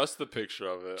account. Just the picture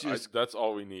of it. That's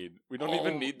all we need. We don't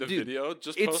even need the video.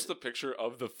 Just post the picture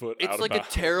of the foot out of bounds. It's like a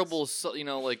terrible,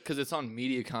 like, because it's on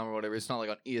Mediacom or whatever. It's not like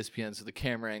on ESPN, so the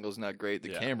camera angle's not great. The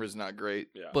camera's not great.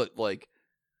 Yeah. But, like,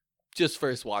 just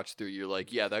first watch through, you're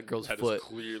like, yeah, that girl's foot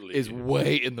is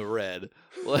way in the red.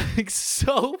 Like,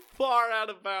 so far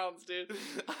out of bounds, dude.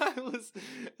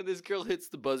 And this girl hits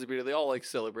the buzzer beater. They all, like,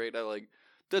 celebrate.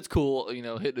 That's cool,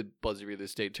 hit a buzzer beater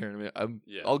state tournament.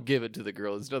 I'll give it to the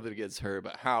girl. It's nothing against her,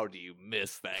 but how do you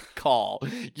miss that call?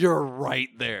 You're right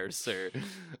there, sir.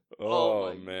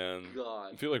 Oh man.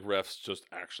 God. I feel like refs just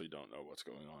actually don't know what's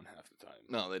going on half the time.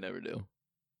 No, they never do.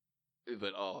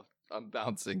 But, I'm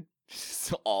bouncing.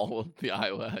 All of the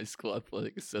Iowa High School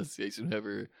Athletic Association,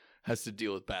 whoever has to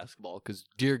deal with basketball, because,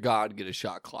 dear God, get a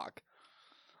shot clock.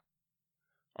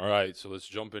 All right, so let's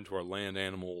jump into our land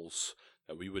animals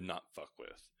that we would not fuck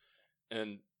with.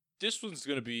 And this one's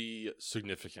going to be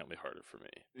significantly harder for me.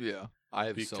 Yeah, I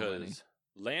have so many. Because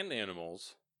land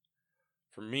animals,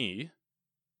 for me,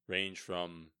 range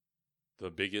from the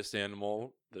biggest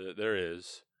animal that there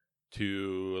is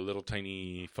to a little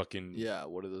tiny fucking... Yeah,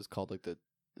 what are those called? Like the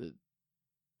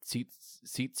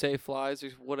tsetse flies or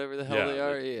whatever the hell they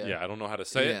are? Yeah, I don't know how to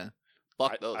say it.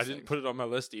 Fuck those I didn't put it on my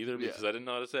list either because I didn't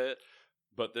know how to say it.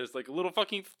 But there's like little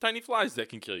fucking tiny flies that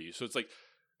can kill you. So it's like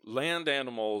land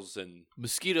animals and...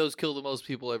 Mosquitoes kill the most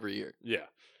people every year. Yeah.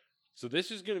 So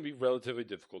this is going to be relatively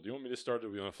difficult. Do you want me to start or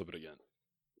do we want to flip it again?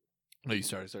 No, you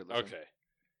start. Okay.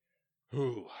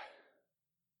 Ooh.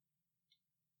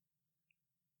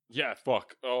 Yeah,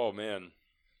 fuck. Oh, man.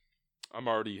 I'm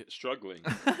already struggling.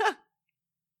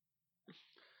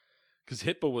 Because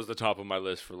hippo was the top of my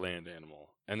list for land animal.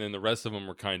 And then the rest of them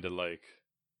were kind of like...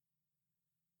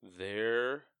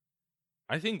 There,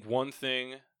 I think one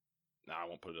thing, I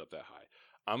won't put it up that high.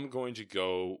 I'm going to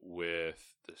go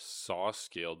with the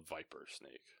saw-scaled viper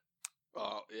snake.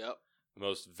 Oh, yep. The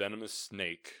most venomous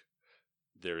snake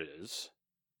there is.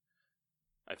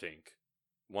 I think.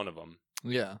 One of them.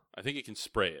 Yeah. I think it can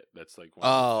spray it. That's like one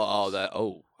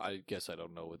I guess I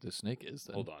don't know what this snake is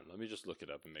then. Hold on, let me just look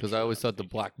it up and make sure. Because I always thought the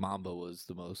black mamba was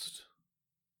the most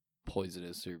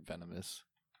poisonous or venomous.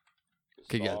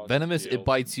 Okay, yeah. Venomous, it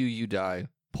bites you, you die.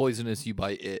 Poisonous, you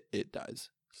bite it, it dies.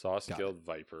 Saw-scaled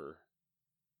viper.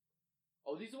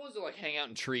 Oh, these are the ones that like hang out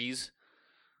in trees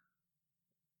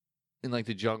in like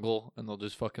the jungle, and they'll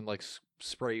just fucking like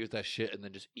spray you with that shit and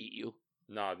then just eat you.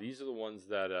 Nah, these are the ones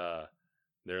that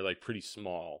they're like pretty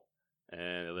small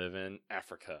and they live in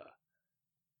Africa.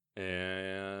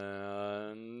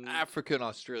 And Africa and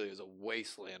Australia is a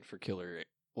wasteland for killer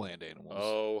land animals.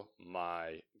 Oh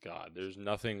my God. There's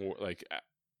nothing like...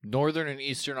 Northern and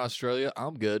Eastern Australia,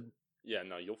 I'm good. Yeah,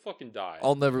 no, you'll fucking die.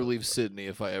 I'll never leave Sydney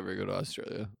if I ever go to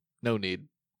Australia. No need.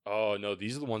 Oh, no,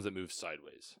 these are the ones that move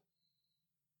sideways.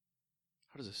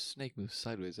 How does a snake move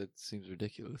sideways? That seems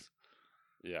ridiculous.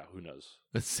 Yeah, who knows?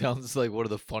 That sounds like one of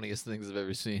the funniest things I've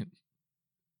ever seen.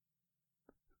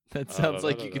 That sounds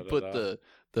like you could put the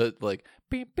like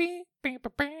beep beep beep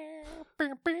beep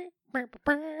beep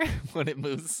beep when it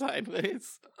moves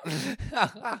sideways.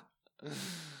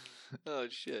 Oh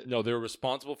shit. No, they're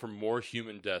responsible for more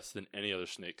human deaths than any other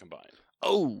snake combined.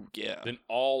 Oh yeah. Than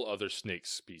all other snake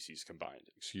species combined.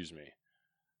 Excuse me.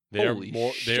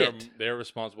 Holy shit. They are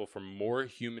responsible for more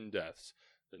human deaths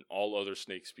than all other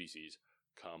snake species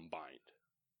combined.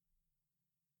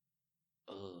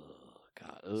 Oh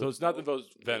God. So it's not the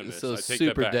most venomous. So I take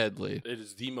super that back. deadly. It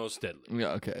is the most deadly.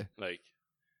 Yeah. Okay. Like,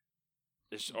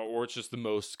 it's just the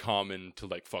most common to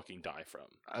like fucking die from.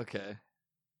 Okay.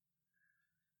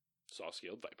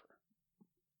 Saw-scaled viper.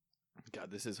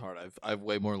 God, this is hard. I've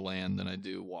way more land than I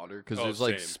do water because there's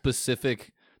same. like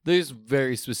specific. There's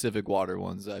very specific water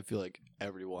ones that I feel like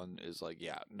everyone is like,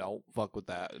 yeah, no, fuck with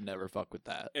that, never fuck with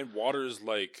that. And water is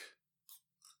like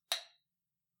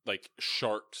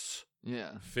sharks,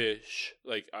 yeah, fish.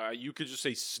 Like you could just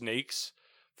say snakes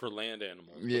for land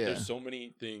animals. Yeah. But there's so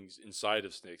many things inside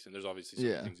of snakes, and there's obviously so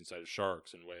many things inside of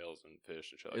sharks and whales and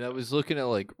fish and shit like that. I was looking at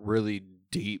like really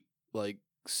deep like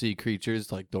sea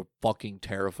creatures, like the fucking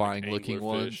terrifying like looking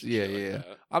ones. anglerfish Yeah, and shit yeah. like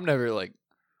that. I'm never like.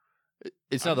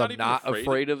 It's not that I'm not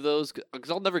afraid of those,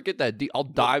 because I'll never get that deep. I'll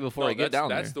die before I get down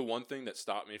there. That's the one thing that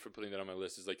stopped me from putting that on my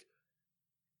list. Is like,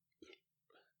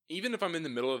 even if I'm in the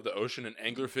middle of the ocean, an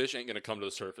anglerfish ain't gonna come to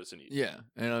the surface and eat. Yeah,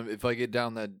 and if I get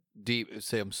down that deep,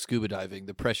 say I'm scuba diving,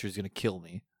 the pressure is gonna kill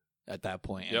me at that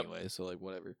point anyway. So like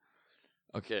whatever.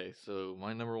 Okay, so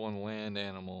my number one land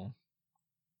animal,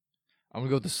 I'm gonna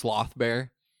go with the sloth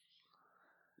bear.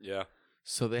 Yeah.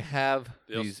 So they have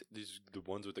these the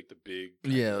ones with like the big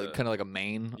kind of like a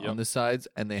mane on the sides,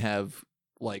 and they have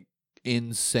like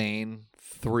insane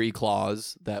 3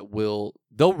 claws that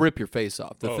they'll rip your face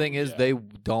off. The thing is, they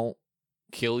don't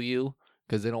kill you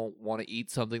because they don't want to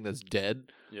eat something that's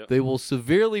dead. Yep. They will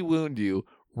severely wound you,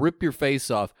 rip your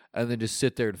face off, and then just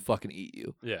sit there and fucking eat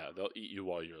you. Yeah, they'll eat you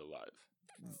while you're alive.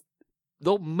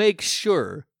 They'll make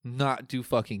sure not to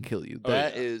fucking kill you.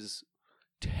 That is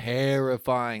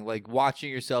terrifying. Like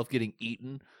watching yourself getting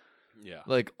eaten. Yeah.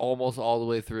 Like almost all the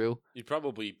way through. You'd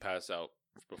probably pass out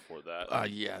before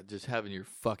that. Yeah, just having your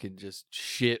fucking just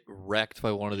shit wrecked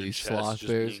by one of these sloth just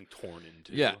bears. Being torn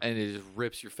into. Yeah, and it just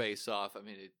rips your face off. I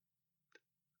mean,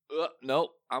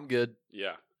 nope, I'm good.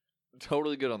 Yeah.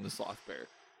 Totally good on the sloth bear.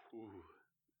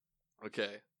 Ooh.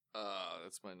 Okay,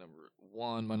 that's my number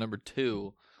 1. My number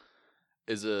 2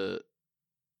 is a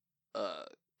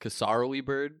cassowary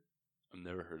bird. I've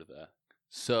never heard of that.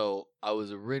 So I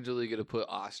was originally going to put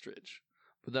ostrich.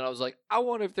 But then I was like, I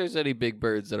wonder if there's any big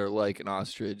birds that are like an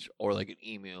ostrich or like an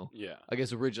emu. Yeah. I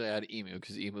guess originally I had emu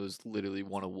because emus literally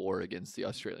won a war against the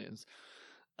Australians.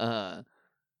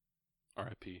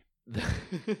 R.I.P.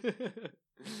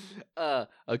 A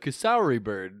cassowary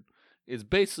bird is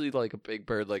basically like a big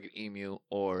bird like an emu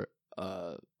or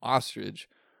ostrich.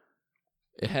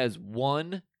 It has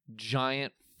one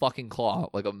giant fucking claw,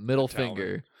 like a middle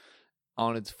finger,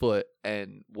 on its foot,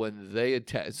 and when they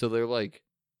attack, so they're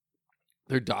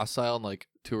docile and like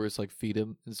tourists like feed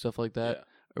them and stuff like that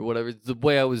or whatever. The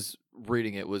way I was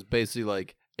reading it was basically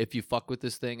like, if you fuck with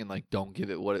this thing and like don't give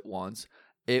it what it wants,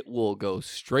 it will go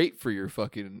straight for your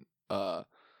fucking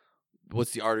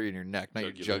what's the artery in your neck?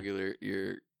 Not jugular.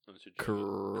 your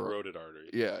carotid artery.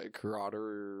 Yeah,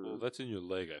 carotid. Well, that's in your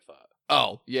leg, I thought.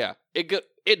 Oh yeah,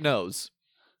 it knows.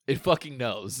 It fucking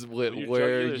knows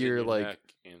where you're like. Neck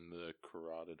and the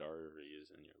carotid artery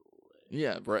is in your leg.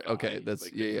 Yeah, right. Okay, that's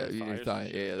like your thigh.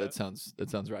 Yeah, that sounds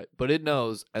right. But it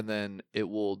knows, and then it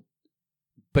will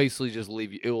basically just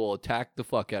leave you. It will attack the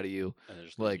fuck out of you, and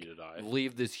just like leave you to die.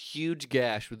 Leave this huge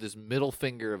gash with this middle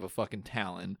finger of a fucking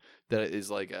talon that is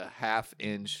like a ½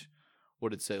 inch. What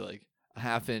did it say? Like a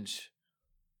 ½ inch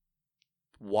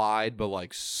wide, but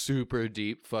like super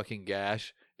deep fucking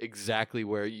gash. Exactly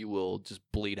where you will just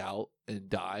bleed out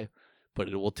and die, but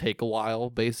it will take a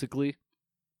while, basically.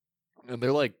 And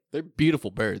they're beautiful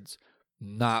birds.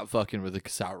 Not fucking with a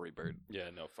cassowary bird.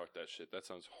 Yeah, no, fuck that shit. That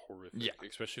sounds horrific. Yeah.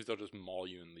 Especially if they'll just maul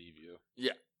you and leave you.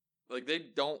 Yeah. Like, they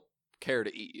don't care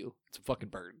to eat you. It's a fucking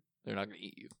bird. They're not going to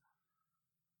eat you.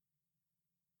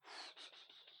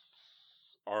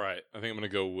 All right. I think I'm going to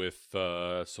go with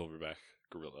silverback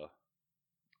gorilla.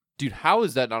 Dude, how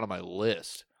is that not on my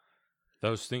list?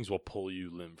 Those things will pull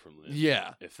you limb from limb.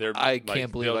 Yeah. If they're, I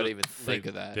can't believe I didn't even think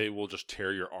of that. They will just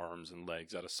tear your arms and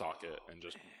legs out of socket and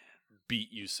just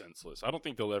beat you senseless. I don't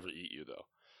think they'll ever eat you, though.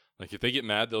 Like, if they get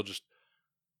mad, they'll just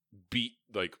beat,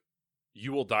 like,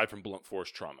 you will die from blunt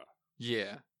force trauma.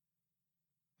 Yeah.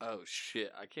 Oh,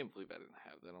 shit. I can't believe I didn't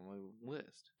have that on my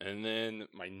list. And then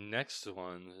my next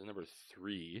one, number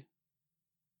 3.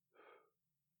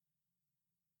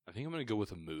 I think I'm going to go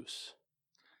with a moose.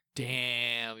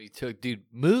 Damn, you took, dude,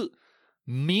 mice?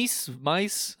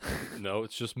 No,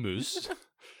 it's just moose.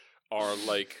 Are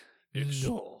like,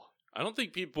 no. I don't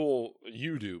think you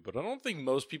do, but I don't think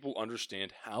most people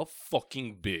understand how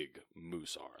fucking big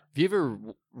moose are. Have you ever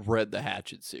read the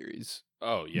Hatchet series?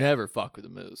 Oh, yeah. Never fuck with a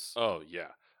moose. Oh,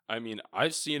 yeah. I mean,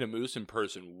 I've seen a moose in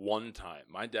person one time.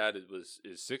 My dad is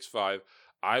 6'5".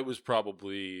 I was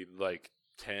probably like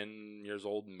 10 years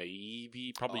old,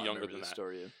 maybe, probably younger than that.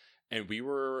 Story. And we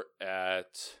were it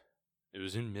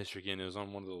was in Michigan. It was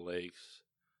on one of the lakes.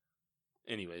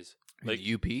 Anyways, like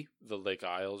UP, the Lake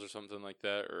Isles or something like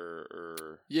that,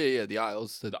 or yeah, the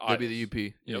Isles. That'd be the UP.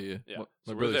 Yep. Yeah.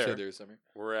 My brother said there was something.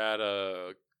 We're at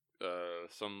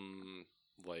some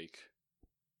like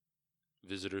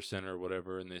visitor center or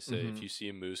whatever, and they say if you see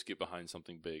a moose, get behind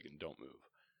something big and don't move.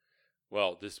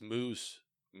 Well, this moose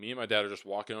me and my dad are just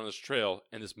walking on this trail,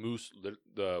 and this moose,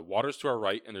 the water's to our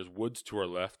right, and there's woods to our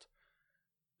left.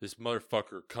 This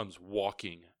motherfucker comes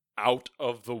walking out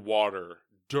of the water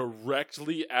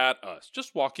directly at us,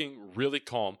 just walking really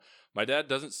calm. My dad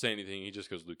doesn't say anything. He just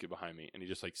goes, Luke, get behind me. And he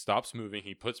just like stops moving.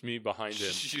 He puts me behind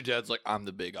him. Your dad's like, I'm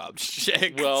the big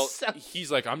object. Well, he's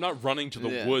like, I'm not running to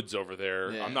the woods over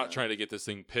there. Yeah. I'm not trying to get this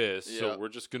thing pissed. Yeah. So we're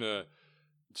just going to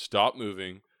stop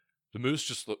moving. The moose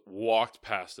just walked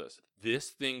past us. This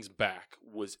thing's back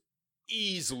was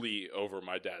easily over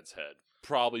my dad's head.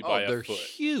 Probably by a foot. They're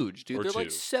huge, dude. They're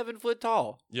like 7 foot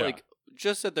tall. Yeah. Like,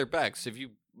 just at their backs. If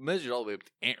you measured all the way up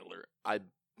to antler,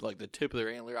 like the tip of their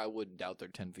antler, I wouldn't doubt they're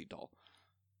 10 feet tall.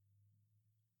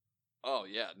 Oh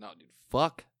yeah, no, dude.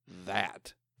 Fuck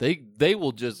that. They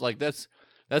will just like that's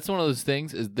one of those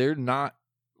things is they're not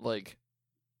like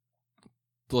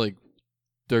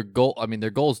their goal. I mean,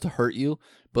 their goal is to hurt you,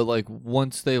 but like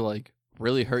once they like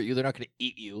really hurt you, they're not going to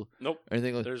eat you. Nope. Or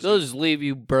anything like. They'll just leave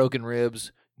you broken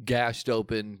ribs, gashed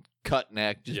open, cut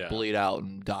neck, just bleed out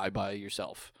and die by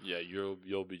yourself. Yeah,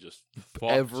 you'll be just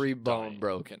every bone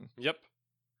broken. Yep.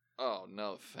 Oh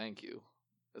no, thank you.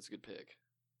 That's a good pick.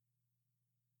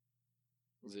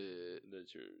 Is it?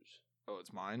 That's yours. Oh,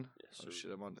 it's mine. Yes. Oh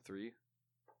shit, I'm on to 3.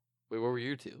 Wait, what were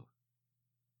your 2?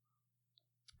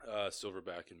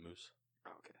 Silverback and moose.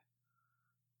 Okay.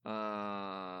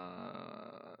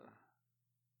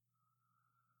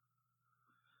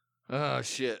 Oh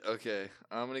shit. Okay,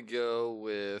 I'm gonna go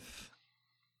with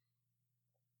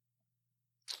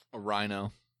a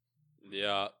rhino.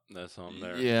 Yeah, that's on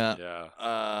there. Yeah.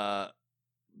 Yeah.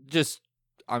 Just,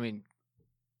 I mean,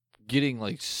 getting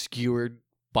like skewered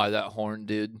by that horn,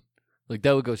 dude. Like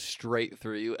that would go straight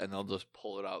through you, and they'll just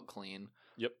pull it out clean.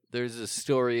 Yep. There's a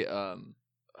story.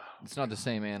 It's not the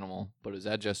same animal, but it was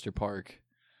at Jester Park.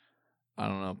 I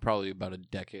don't know, probably about a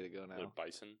decade ago now. The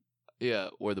bison. Yeah,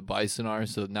 where the bison are.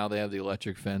 So now they have the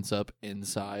electric fence up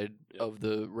inside of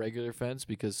the regular fence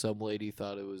because some lady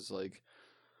thought it was like.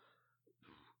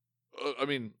 I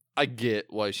mean, I get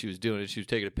why she was doing it. She was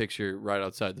taking a picture right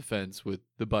outside the fence with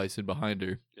the bison behind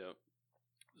her. Yeah.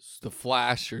 The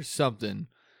flash or something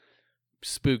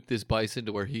spooked this bison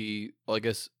to where I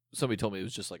guess somebody told me it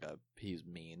was just like he's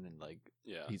mean and like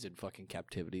he's in fucking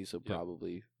captivity, so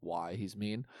probably why he's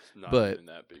mean. It's not in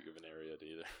that big of an area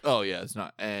either. Oh yeah, it's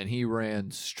not. And he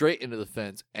ran straight into the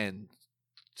fence and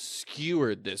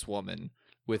skewered this woman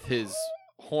with his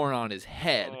horn on his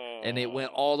head, and it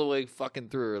went all the way fucking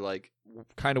through her, like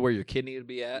kind of where your kidney would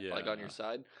be at, like on your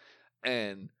side,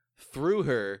 and threw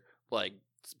her like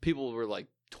people were like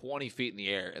 20 feet in the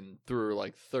air and threw her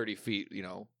like 30 feet,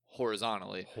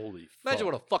 horizontally. Holy fuck. Imagine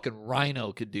what a fucking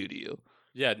rhino could do to you.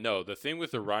 Yeah, no, the thing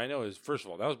with the rhino is, first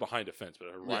of all, that was behind a fence, but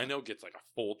a rhino gets like a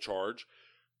full charge.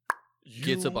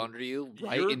 Gets up under you,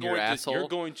 right in your asshole. You're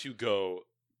going to go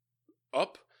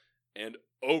up and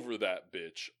over that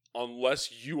bitch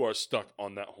unless you are stuck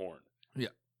on that horn. Yeah.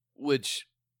 Which...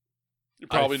 You're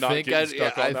probably not getting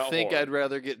stuck on that horn. I think I'd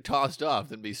rather get tossed off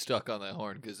than be stuck on that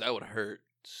horn because that would hurt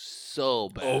so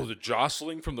bad. Oh, the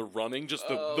jostling from the running, just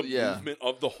the movement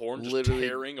of the horn, just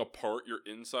tearing apart your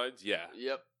insides. Yeah.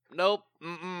 Yep. Nope.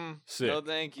 Mm-mm. Sick. No,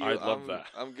 thank you. I love that.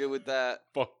 I'm good with that.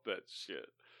 Fuck that shit.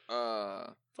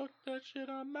 Fuck that shit,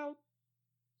 I'm out.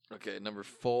 Okay, number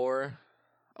 4.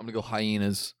 I'm gonna go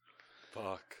hyenas.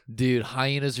 Fuck. Dude,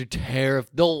 hyenas are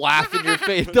terrifying. They'll laugh in your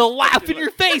face. They'll laugh in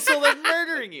your face while they're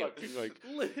murdering you. Like,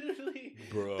 literally.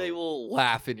 Bro. They will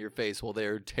laugh in your face while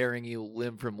they're tearing you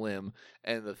limb from limb.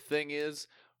 And the thing is,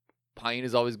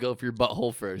 hyenas always go for your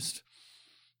butthole first.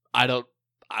 I don't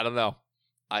know.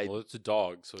 Well, it's a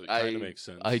dog, so it kind of makes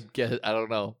sense. I don't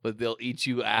know. But they'll eat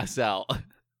you ass out.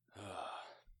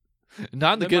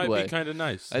 Not in the good way. That might be kind of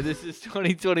nice. This is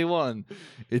 2021.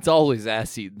 It's always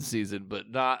ass eating season, but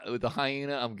not with the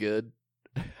hyena. I'm good.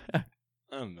 I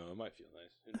don't know. It might feel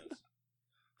nice. Who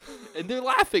knows? And they're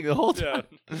laughing the whole time.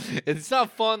 Yeah. It's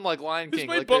not fun like Lion King. Is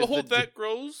my butthole that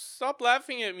gross? Stop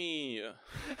laughing at me.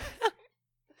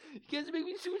 You guys make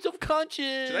me so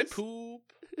self-conscious. Did I poop?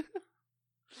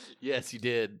 Yes, you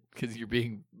did. Because you're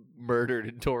being murdered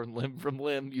and torn limb from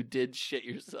limb. You did shit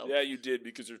yourself. Yeah, you did,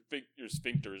 because your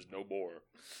sphincter is no more.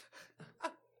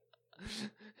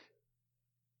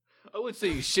 I would say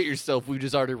you shit yourself. We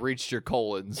just already reached your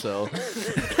colon, so.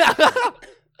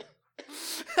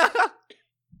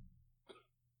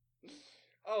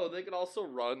 Oh, they can also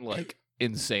run, like,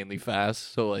 insanely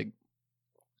fast. So, like,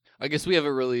 I guess we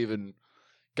haven't really even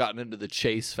gotten into the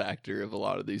chase factor of a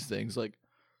lot of these things. Like,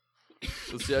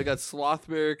 let's see, I got sloth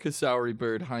bear, cassowary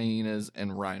bird, hyenas,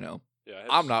 and rhino. Yeah,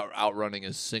 I'm not outrunning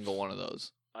a single one of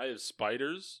those. I have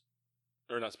spiders,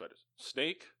 or not spiders,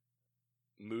 snake,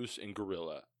 moose, and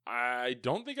gorilla. I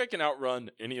don't think I can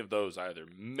outrun any of those either.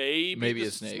 Maybe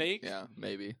a snake. Yeah,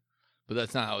 maybe. But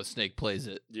that's not how a snake plays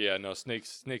it. Yeah, no,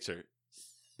 snakes are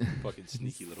fucking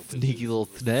sneaky little bitches. Sneaky little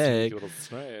snake. Sneaky little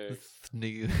snake.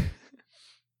 Sneaky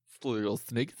little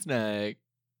snake.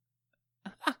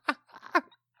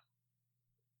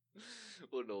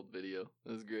 What an old video.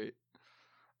 That was great.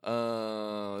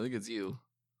 I think it's you.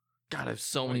 God, I have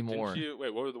so many more.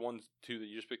 Wait, what were the two that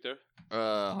you just picked there?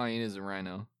 Hyenas and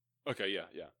rhino. Okay,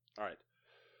 yeah. All right.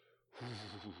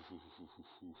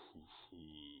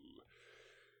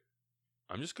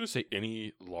 I'm just gonna say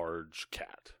any large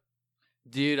cat.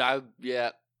 Dude, I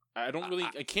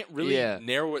can't really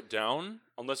narrow it down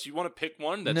unless you want to pick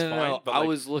one. That's fine. No. But I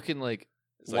was looking like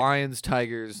lions,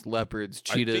 tigers, leopards,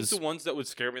 cheetahs. I think the ones that would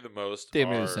scare me the most are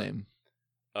the same.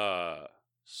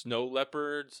 Snow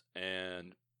leopards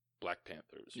and black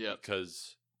panthers. Yeah,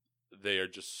 because they are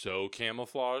just so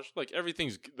camouflaged. Like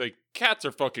everything's like cats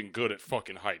are fucking good at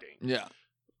fucking hiding. Yeah,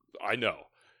 I know,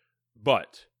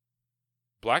 but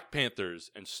black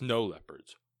panthers and snow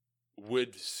leopards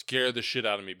would scare the shit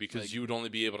out of me because you would only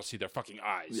be able to see their fucking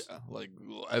eyes.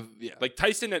 Yeah, like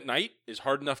Tyson at night is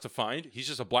hard enough to find. He's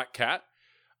just a black cat.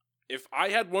 If I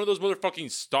had one of those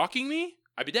motherfucking stalking me,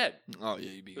 I'd be dead. Oh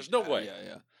yeah, you'd be. There's no way.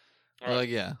 Yeah. All right.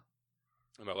 Yeah.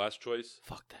 And my last choice.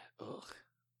 Fuck that. Ugh.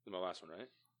 My last one, right?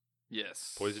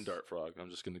 Yes. Poison dart frog. I'm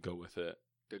just gonna go with it.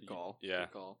 Good call. Yeah.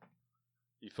 Good call.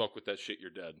 You fuck with that shit,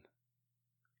 you're dead.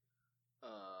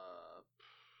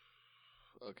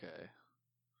 Okay.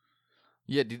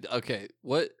 Yeah, dude. Okay.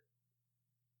 What?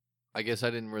 I guess I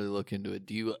didn't really look into it.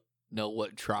 Do you know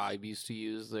what tribe used to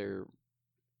use their?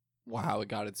 How it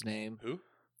got its name? Who?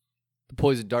 The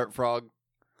poison dart frog.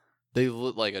 They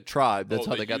look like a tribe. That's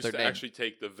how they got their name. They actually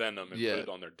take the venom and put it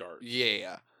on their darts.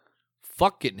 Yeah.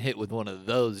 Fuck getting hit with one of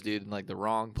those, dude, in like the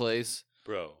wrong place.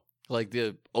 Bro. Like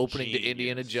the opening to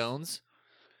Indiana Jones.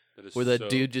 Where that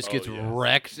dude just gets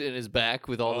wrecked in his back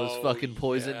with all those fucking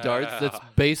poison darts. That's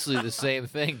basically the same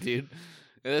thing, dude.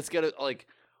 And that's gotta, like,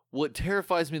 what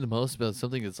terrifies me the most about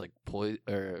something that's like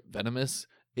venomous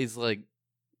is like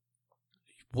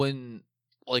when,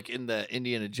 like in the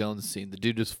Indiana Jones scene, the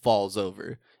dude just falls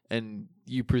over and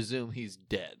you presume he's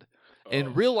dead.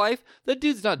 In real life, that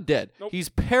dude's not dead. Nope. He's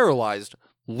paralyzed,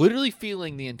 literally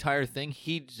feeling the entire thing.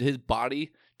 His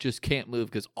body just can't move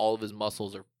because all of his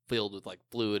muscles are filled with like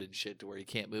fluid and shit to where he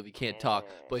can't move, he can't talk,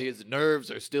 but his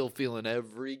nerves are still feeling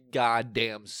every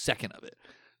goddamn second of it.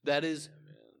 That is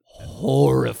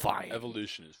horrifying.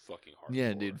 Evolution is fucking hard.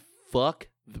 Yeah, dude. Fuck.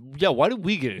 Yeah, why did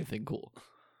we get anything cool?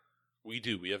 We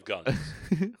do. We have guns.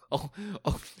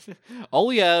 All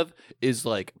we have is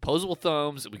like opposable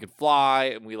thumbs, and we can fly,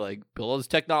 and we like build all this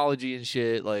technology and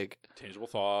shit. Like tangible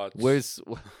thoughts.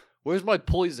 Where's my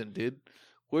poison, dude?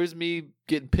 Where's me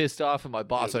getting pissed off and my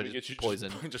boss? I just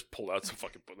poison. Just pull out some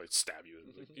fucking like stab you.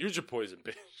 Like, here's your poison,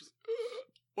 bitch.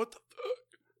 What the fuck?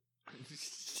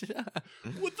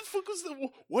 What the fuck was that?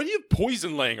 Why do you have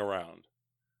poison laying around?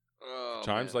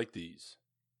 Times like these.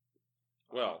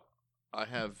 Well, I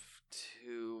have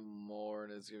 2 more,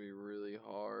 and it's gonna be really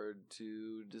hard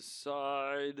to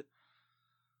decide.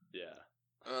 Yeah.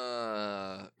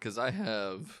 Because I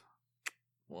have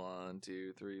 1,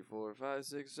 2, 3, 4, 5,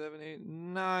 6, 7, 8,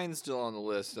 9 still on the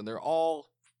list, and they're all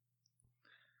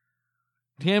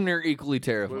damn near equally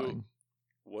terrifying.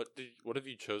 What have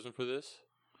you chosen for this?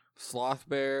 Sloth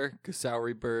bear,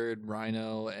 Kasauri bird,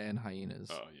 rhino, and hyenas.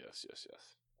 Oh yes.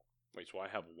 Wait, so I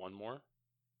have one more?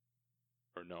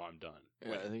 Or no, I'm done.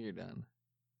 Yeah, I think you're done.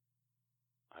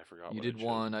 I forgot. You did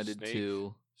 1, I did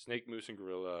 2. Snake, moose, and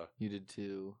gorilla. You did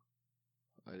 2.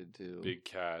 I did 2. Big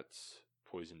cats,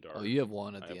 poison dart. Oh, you have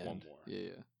 1 at the end. I have 1 more.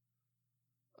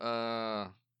 Yeah.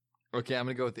 Okay, I'm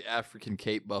gonna go with the African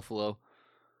Cape buffalo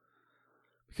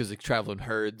because they travel in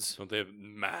herds. Don't they have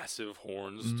massive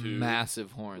horns too?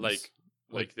 Massive horns.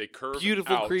 Like they curve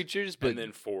beautiful out creatures, but and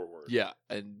then forward. Yeah,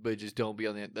 but just don't be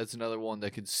on the. That's another one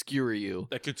that could skewer you.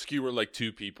 That could skewer like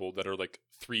 2 people that are like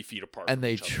 3 feet apart. And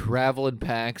they travel in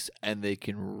packs, and they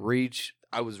can reach.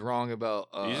 I was wrong about.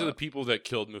 These are the people that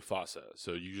killed Mufasa,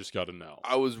 so you just got to know.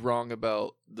 I was wrong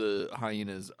about the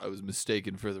hyenas. I was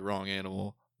mistaken for the wrong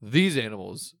animal. These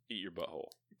animals eat your butthole.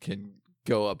 Can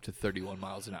go up to 31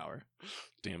 miles an hour.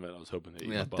 Damn it! I was hoping they eat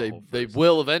my butthole. They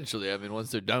will eventually. I mean, once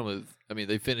they're done with,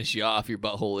 they finish you off. Your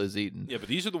butthole is eaten. Yeah, but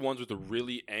these are the ones with the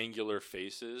really angular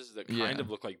faces that kind of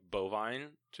look like bovine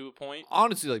to a point.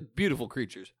 Honestly, like beautiful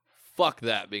creatures. Fuck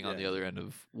that being on the other end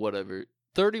of whatever.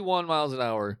 31 miles an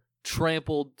hour,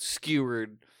 trampled,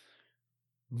 skewered,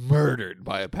 murdered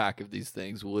by a pack of these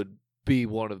things would be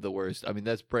one of the worst. I mean,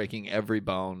 that's breaking every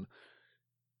bone,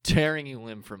 tearing you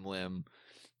limb from limb.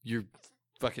 You're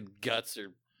fucking guts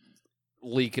are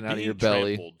leaking out of Being your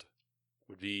belly. trampled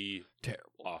would be Terrible.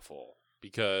 awful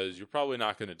because you're probably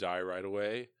not going to die right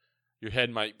away. Your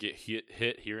head might get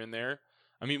hit here and there.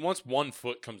 I mean, once one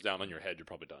foot comes down on your head, you're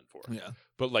probably done for. Yeah.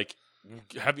 But like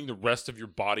having the rest of your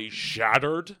body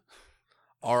shattered.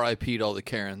 R.I.P. to all the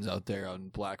Karens out there on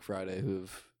Black Friday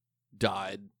who've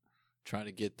died trying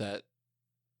to get that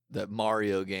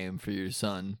Mario game for your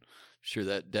son. Sure,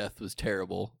 that death was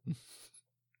terrible.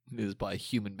 It was by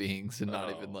human beings and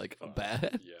not even like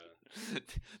bad. Yeah.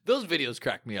 Those videos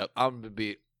crack me up. I'm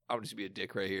just be a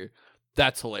dick right here.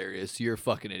 That's hilarious. You're a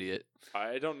fucking idiot.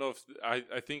 I don't know if I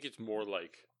think it's more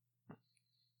like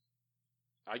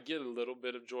I get a little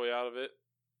bit of joy out of it.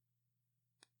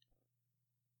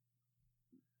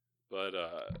 But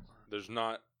there's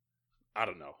not I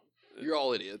don't know. You're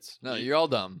all idiots. No, you're all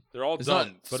dumb. They're all it's dumb.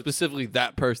 Not specifically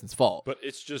that person's fault. But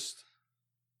it's just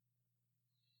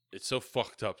it's so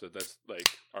fucked up that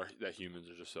that humans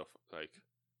are just so like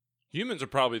humans are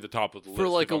probably the top of the list for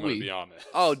like if a I'm gonna week. Be honest.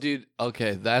 Oh, dude.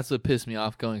 Okay, that's what pissed me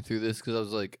off going through this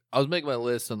because I was making my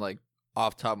list and like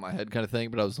off the top of my head kind of thing,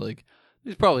 but I was like,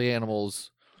 there's probably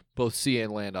animals, both sea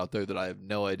and land, out there that I have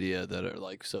no idea that are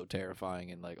like so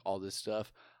terrifying and like all this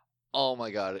stuff. Oh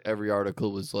my god! Every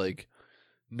article was like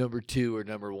number 2 or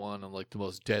number 1 on like the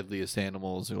most deadliest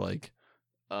animals or like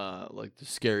the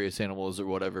scariest animals or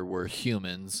whatever were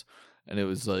humans. And it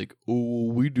was like, oh,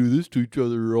 we do this to each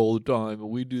other all the time, and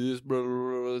we do this, blah,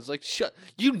 blah, blah. It's like, shut.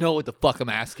 You know what the fuck I'm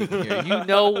asking here. You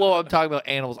know what I'm talking about,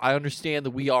 animals. I understand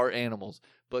that we are animals,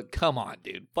 but come on,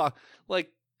 dude. Fuck.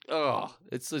 Like,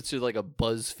 it's just like a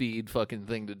BuzzFeed fucking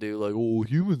thing to do. Like, oh,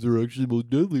 humans are actually the most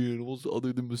deadly animals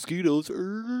other than mosquitoes.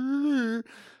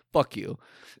 Fuck you.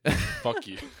 Fuck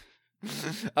you.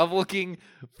 I'm looking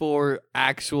for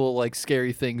actual like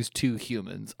scary things to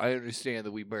humans. I understand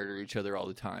that we murder each other all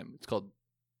the time. It's called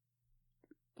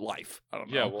life. I don't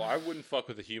know. Yeah, well, I wouldn't fuck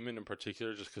with a human in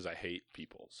particular just because I hate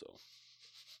people. So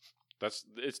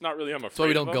it's not really I'm afraid. So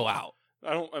we don't of go them. out.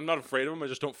 I'm not afraid of them. I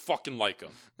just don't fucking like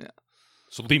them. Yeah.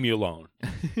 So leave me alone.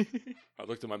 I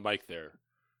looked at my mic there.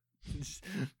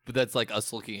 But that's like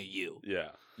us looking at you. Yeah,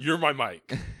 you're my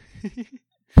mic.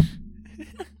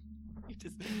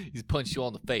 He's punched you all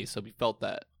in the face. Hope you felt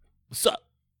that. What's up?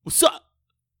 What's up?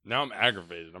 Now I'm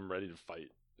aggravated. I'm ready to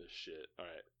fight this shit. All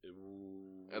right.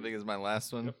 Ooh. I think it's my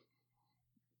last one. Yep.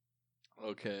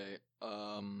 Okay.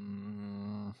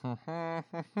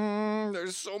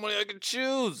 There's so many I could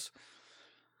choose.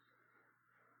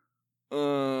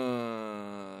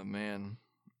 Man.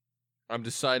 I'm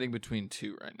deciding between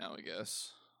 2 right now, I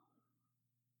guess.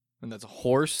 And that's a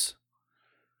horse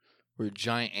or a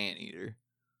giant anteater.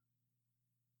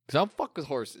 Because I don't fuck with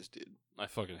horses, dude. I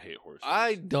fucking hate horses.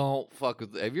 I don't fuck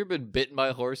with... Have you ever been bitten by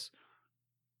a horse?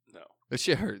 No. That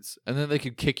shit hurts. And then they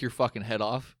could kick your fucking head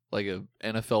off like a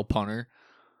NFL punter.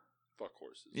 Fuck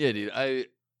horses. Yeah, dude. I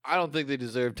don't think they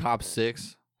deserve top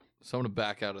 6. So I'm going to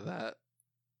back out of that.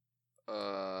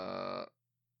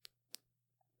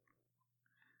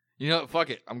 You know what? Fuck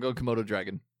it. I'm going Komodo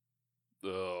dragon.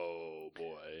 Oh,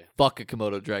 boy. Fuck a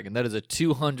Komodo dragon. That is a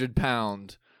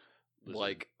 200-pound,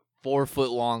 like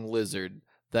 4-foot-long lizard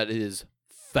that is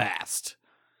fast.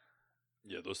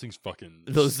 Yeah, those things fucking...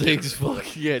 Those things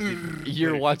fuck... Yeah, dude.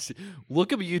 You're watching...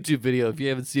 Look up a YouTube video if you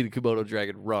haven't seen a Komodo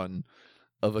dragon run,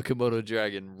 of a Komodo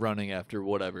dragon running after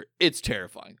whatever. It's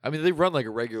terrifying. I mean, they run like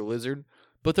a regular lizard,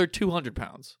 but they're 200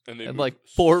 pounds. And like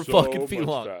 4 fucking feet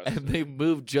long. Faster. And they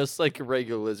move just like a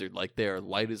regular lizard. Like they are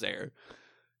light as air.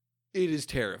 It is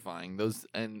terrifying.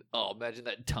 Imagine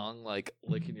that tongue like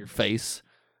licking your face.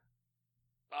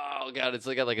 Oh god, it's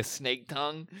got like a snake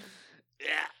tongue.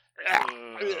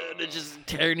 It's just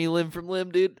tearing you limb from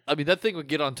limb, dude. I mean, that thing would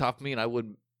get on top of me, and I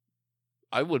wouldn't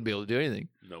be able to do anything.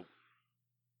 Nope.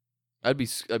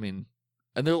 And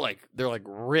they're like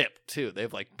ripped too. They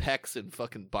have like pecs and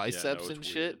fucking biceps and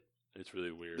shit. Weird. It's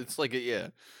really weird. It's like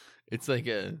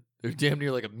they're damn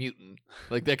near like a mutant.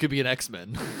 Like that could be an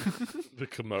X-Men. The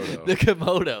Komodo. The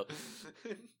Komodo.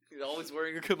 He's always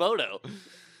wearing a Komodo.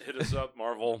 Hit us up,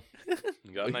 Marvel.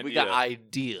 We got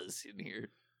ideas in here.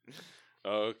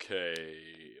 Okay,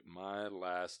 my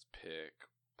last pick.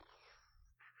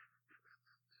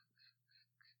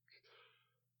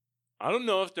 I don't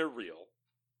know if they're real,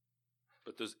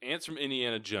 but those ants from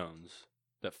Indiana Jones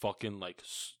that fucking like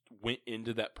went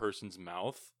into that person's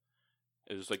mouth.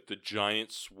 It was like the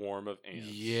giant swarm of ants.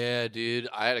 Yeah, dude.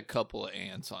 I had a couple of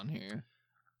ants on here.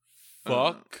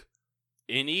 Fuck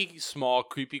any small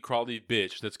creepy crawly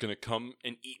bitch that's gonna come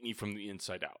and eat me from the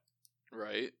inside out.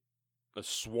 Right. A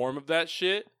swarm of that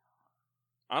shit.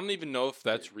 I don't even know if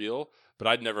that's real, but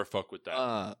I'd never fuck with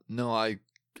that. No, I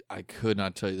I could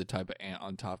not tell you the type of ant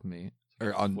on top of me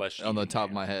or on the top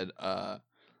of my head.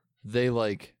 They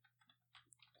like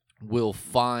will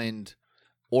find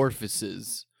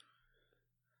orifices.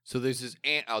 So there's this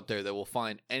ant out there that will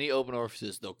find any open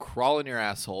orifices. They'll crawl in your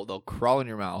asshole. They'll crawl in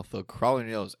your mouth. They'll crawl in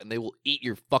your nose, and they will eat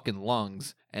your fucking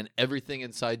lungs and everything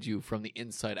inside you from the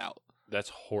inside out. That's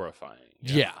horrifying.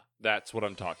 Yeah. That's what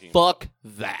I'm talking about. Fuck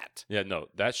that. Yeah, no,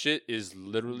 that shit is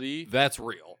literally... That's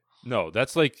real. No,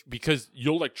 that's like, because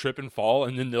you'll like trip and fall,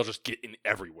 and then they'll just get in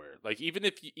everywhere. Like, even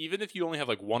if you only have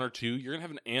like one or two, you're gonna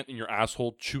have an ant in your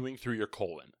asshole chewing through your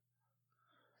colon.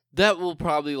 That will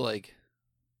probably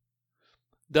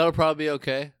that'll probably be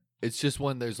okay. It's just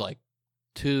when there's like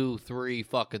 2,000-3,000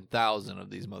 fucking thousand of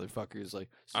these motherfuckers. Like,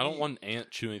 so I don't want an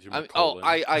ant chewing through my colon.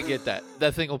 I get that.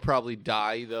 That thing will probably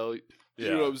die though. Yeah.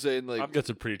 You know what I'm saying? Like, I've got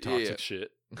some pretty toxic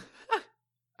shit.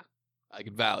 I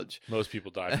can vouch. Most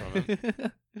people die from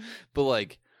it. But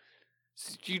like,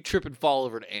 you trip and fall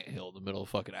over an anthill in the middle of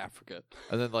fucking Africa,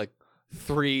 and then like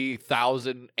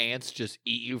 3,000 ants just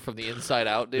eat you from the inside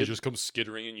out, dude. They just come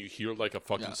skittering, and you hear like a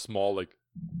fucking small like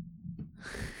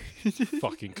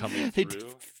fucking coming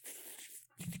through.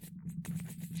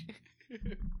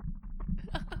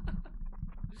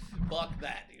 Fuck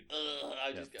that, dude.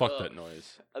 Fuck that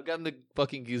noise. I've gotten the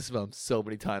fucking goosebumps so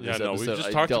many times. Yeah, this no, episode. we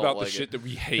just talked about the shit that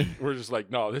we hate. We're just like,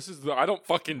 no, I don't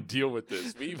fucking deal with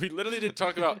this. We literally didn't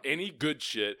talk about any good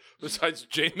shit besides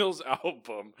J Mill's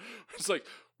album. It's like,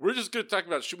 we're just going to talk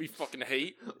about shit we fucking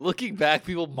hate. Looking back,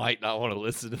 people might not want to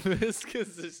listen to this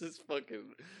because this is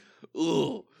fucking...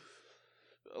 Ugh.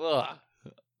 Ugh.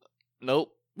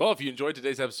 Nope. Well, if you enjoyed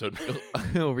today's episode...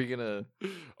 Are we going to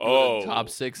top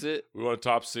six it? We want to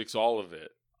top six all of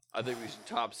it. I think we should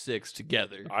top six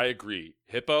together. I agree.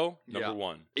 Hippo, number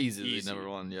one. Easily number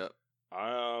one, yep.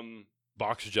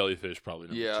 Box jellyfish, probably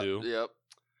number two. Yep.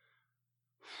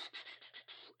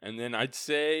 And then I'd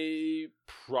say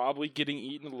probably getting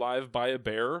eaten alive by a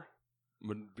bear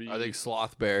would be... I think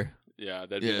sloth bear. Yeah,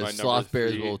 that'd be my number sloth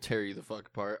bears 3. will tear you the fuck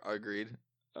apart. I agreed.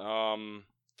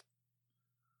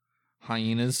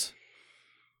 Hyenas.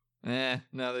 No,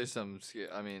 there's some...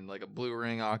 I mean, like a blue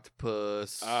ring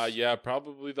octopus. Yeah,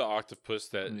 probably the octopus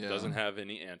that doesn't have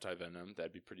any anti-venom.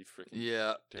 That'd be pretty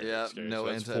freaking scary. No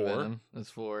anti-venom.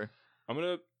 That's 4. I'm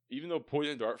going to... Even though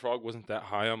poison dart frog wasn't that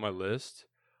high on my list...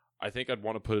 I think I'd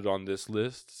want to put it on this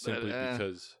list simply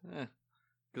because...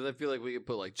 Because I feel like we could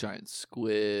put, like, giant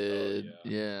squid. Oh,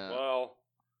 yeah. Well...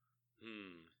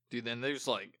 Dude, then there's,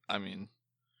 like... I mean...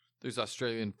 There's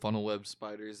Australian funnel web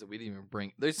spiders that we didn't even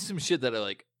bring... There's some shit that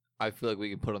I feel like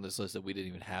we can put on this list that we didn't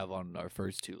even have on our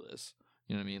first 2 lists.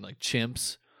 You know what I mean? Like,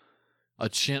 chimps. A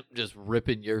chimp just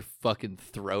ripping your fucking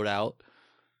throat out.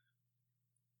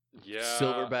 Yeah.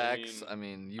 Silverbacks. I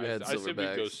mean you had silverbacks. I said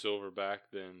we'd go silverback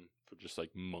then... For just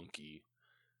like monkey,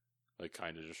 like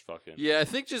kind of just fucking. Yeah, I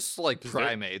think just like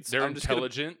primates. They're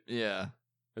intelligent. Yeah,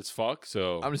 as fuck.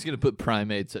 So I'm just gonna put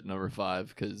primates at number 5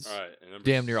 because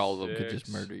damn near all of them could just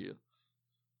murder you.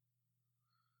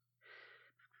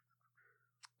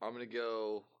 I'm gonna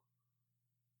go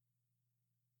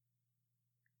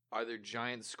either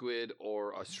giant squid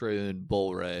or Australian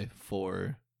bull ray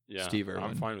for Steve Irwin.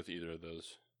 I'm fine with either of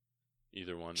those.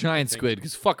 Either one. Giant squid,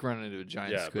 because fuck running into a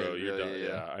giant squid. Bro, you're done.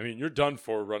 Yeah, I mean, you're done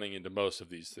for running into most of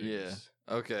these things.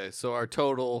 Yeah. Okay, so our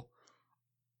total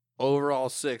overall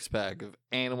 6-pack of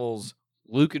animals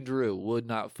Luke and Drew would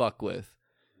not fuck with.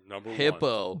 Number 1.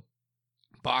 Hippo,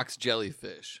 box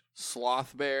jellyfish,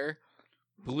 sloth bear,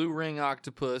 blue ring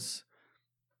octopus,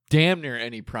 damn near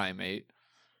any primate,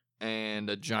 and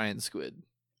a giant squid.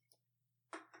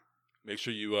 Make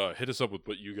sure you hit us up with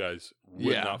what you guys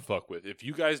would not fuck with. If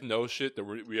you guys know shit that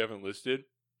we haven't listed,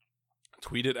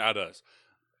 tweet it at us.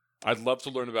 I'd love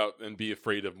to learn about and be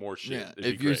afraid of more shit. Yeah,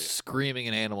 if you're screaming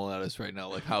an animal at us right now,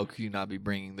 like how could you not be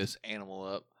bringing this animal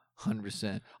up?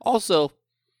 100%. Also,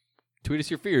 tweet us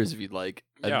your fears if you'd like.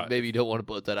 Yeah. Maybe you don't want to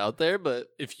put that out there, but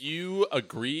if you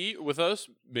agree with us,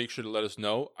 make sure to let us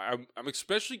know. I'm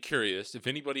especially curious if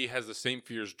anybody has the same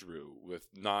fears Drew with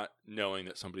not knowing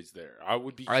that somebody's there. I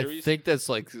would be curious. I think that's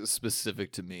like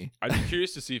specific to me. I'd be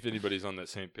curious to see if anybody's on that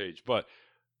same page. But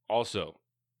also,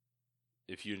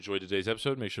 if you enjoyed today's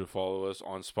episode, make sure to follow us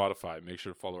on Spotify. Make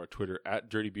sure to follow our Twitter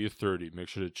at DirtyBeer30. Make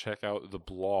sure to check out the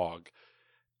blog,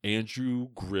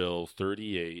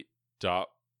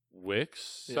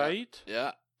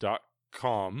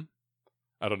 andrewgrill38.wixsite.com.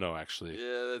 I don't know, actually.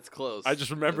 Yeah, that's close. I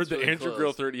just remembered the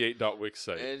andrewgrill38.wix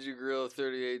site.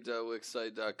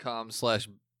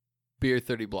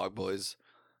 andrewgrill38.wixsite.com/beer30blogboys.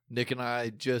 Nick and I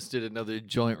just did another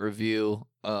joint review.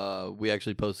 We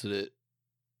actually posted it.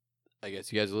 I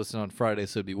guess you guys are listening on Friday,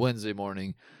 so it'd be Wednesday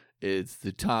morning. It's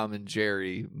the Tom and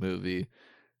Jerry movie.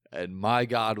 And my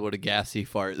God, what a gassy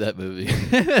fart that movie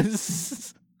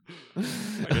is. I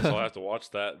guess I'll have to watch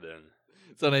that then.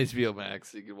 It's on HBO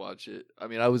Max. You can watch it. I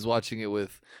mean, I was watching it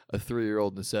with a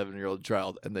 3-year-old and a 7-year-old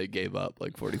child, and they gave up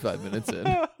like 45 minutes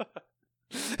in.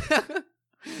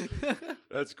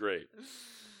 That's great.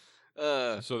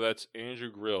 So that's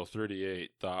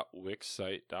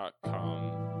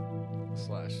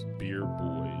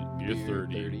andrewgrill38.wixsite.com/beerboy beer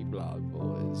 30 blog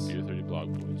boys beer 30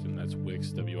 blog boys, and that's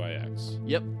Wix WIX.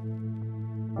 Yep.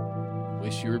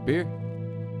 Wish you were beer.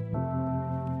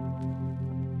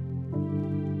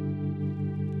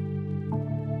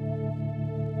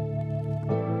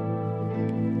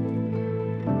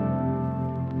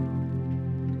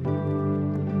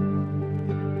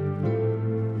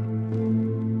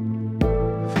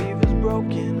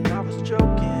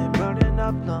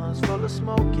 Lungs full of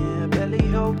smoking, belly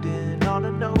holding on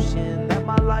a notion that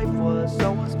my life was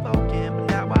so unspoken. But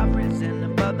now I've risen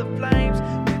above the flames,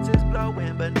 winds is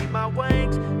blowing beneath my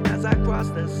wings. As I cross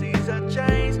the seas of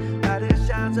change, light it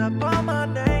shines upon my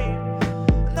name.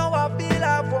 Though I feel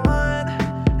I've won,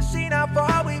 and seen how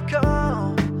far we've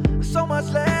come, so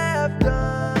much left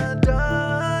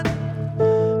undone.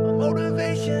 My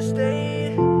motivation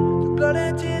stayed through blood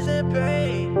and tears and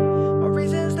pain. My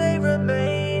reasons they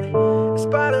remain. In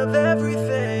spite of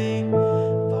everything,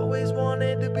 I've always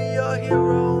wanted to be a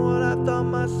hero, when I thought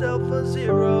myself a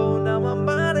zero.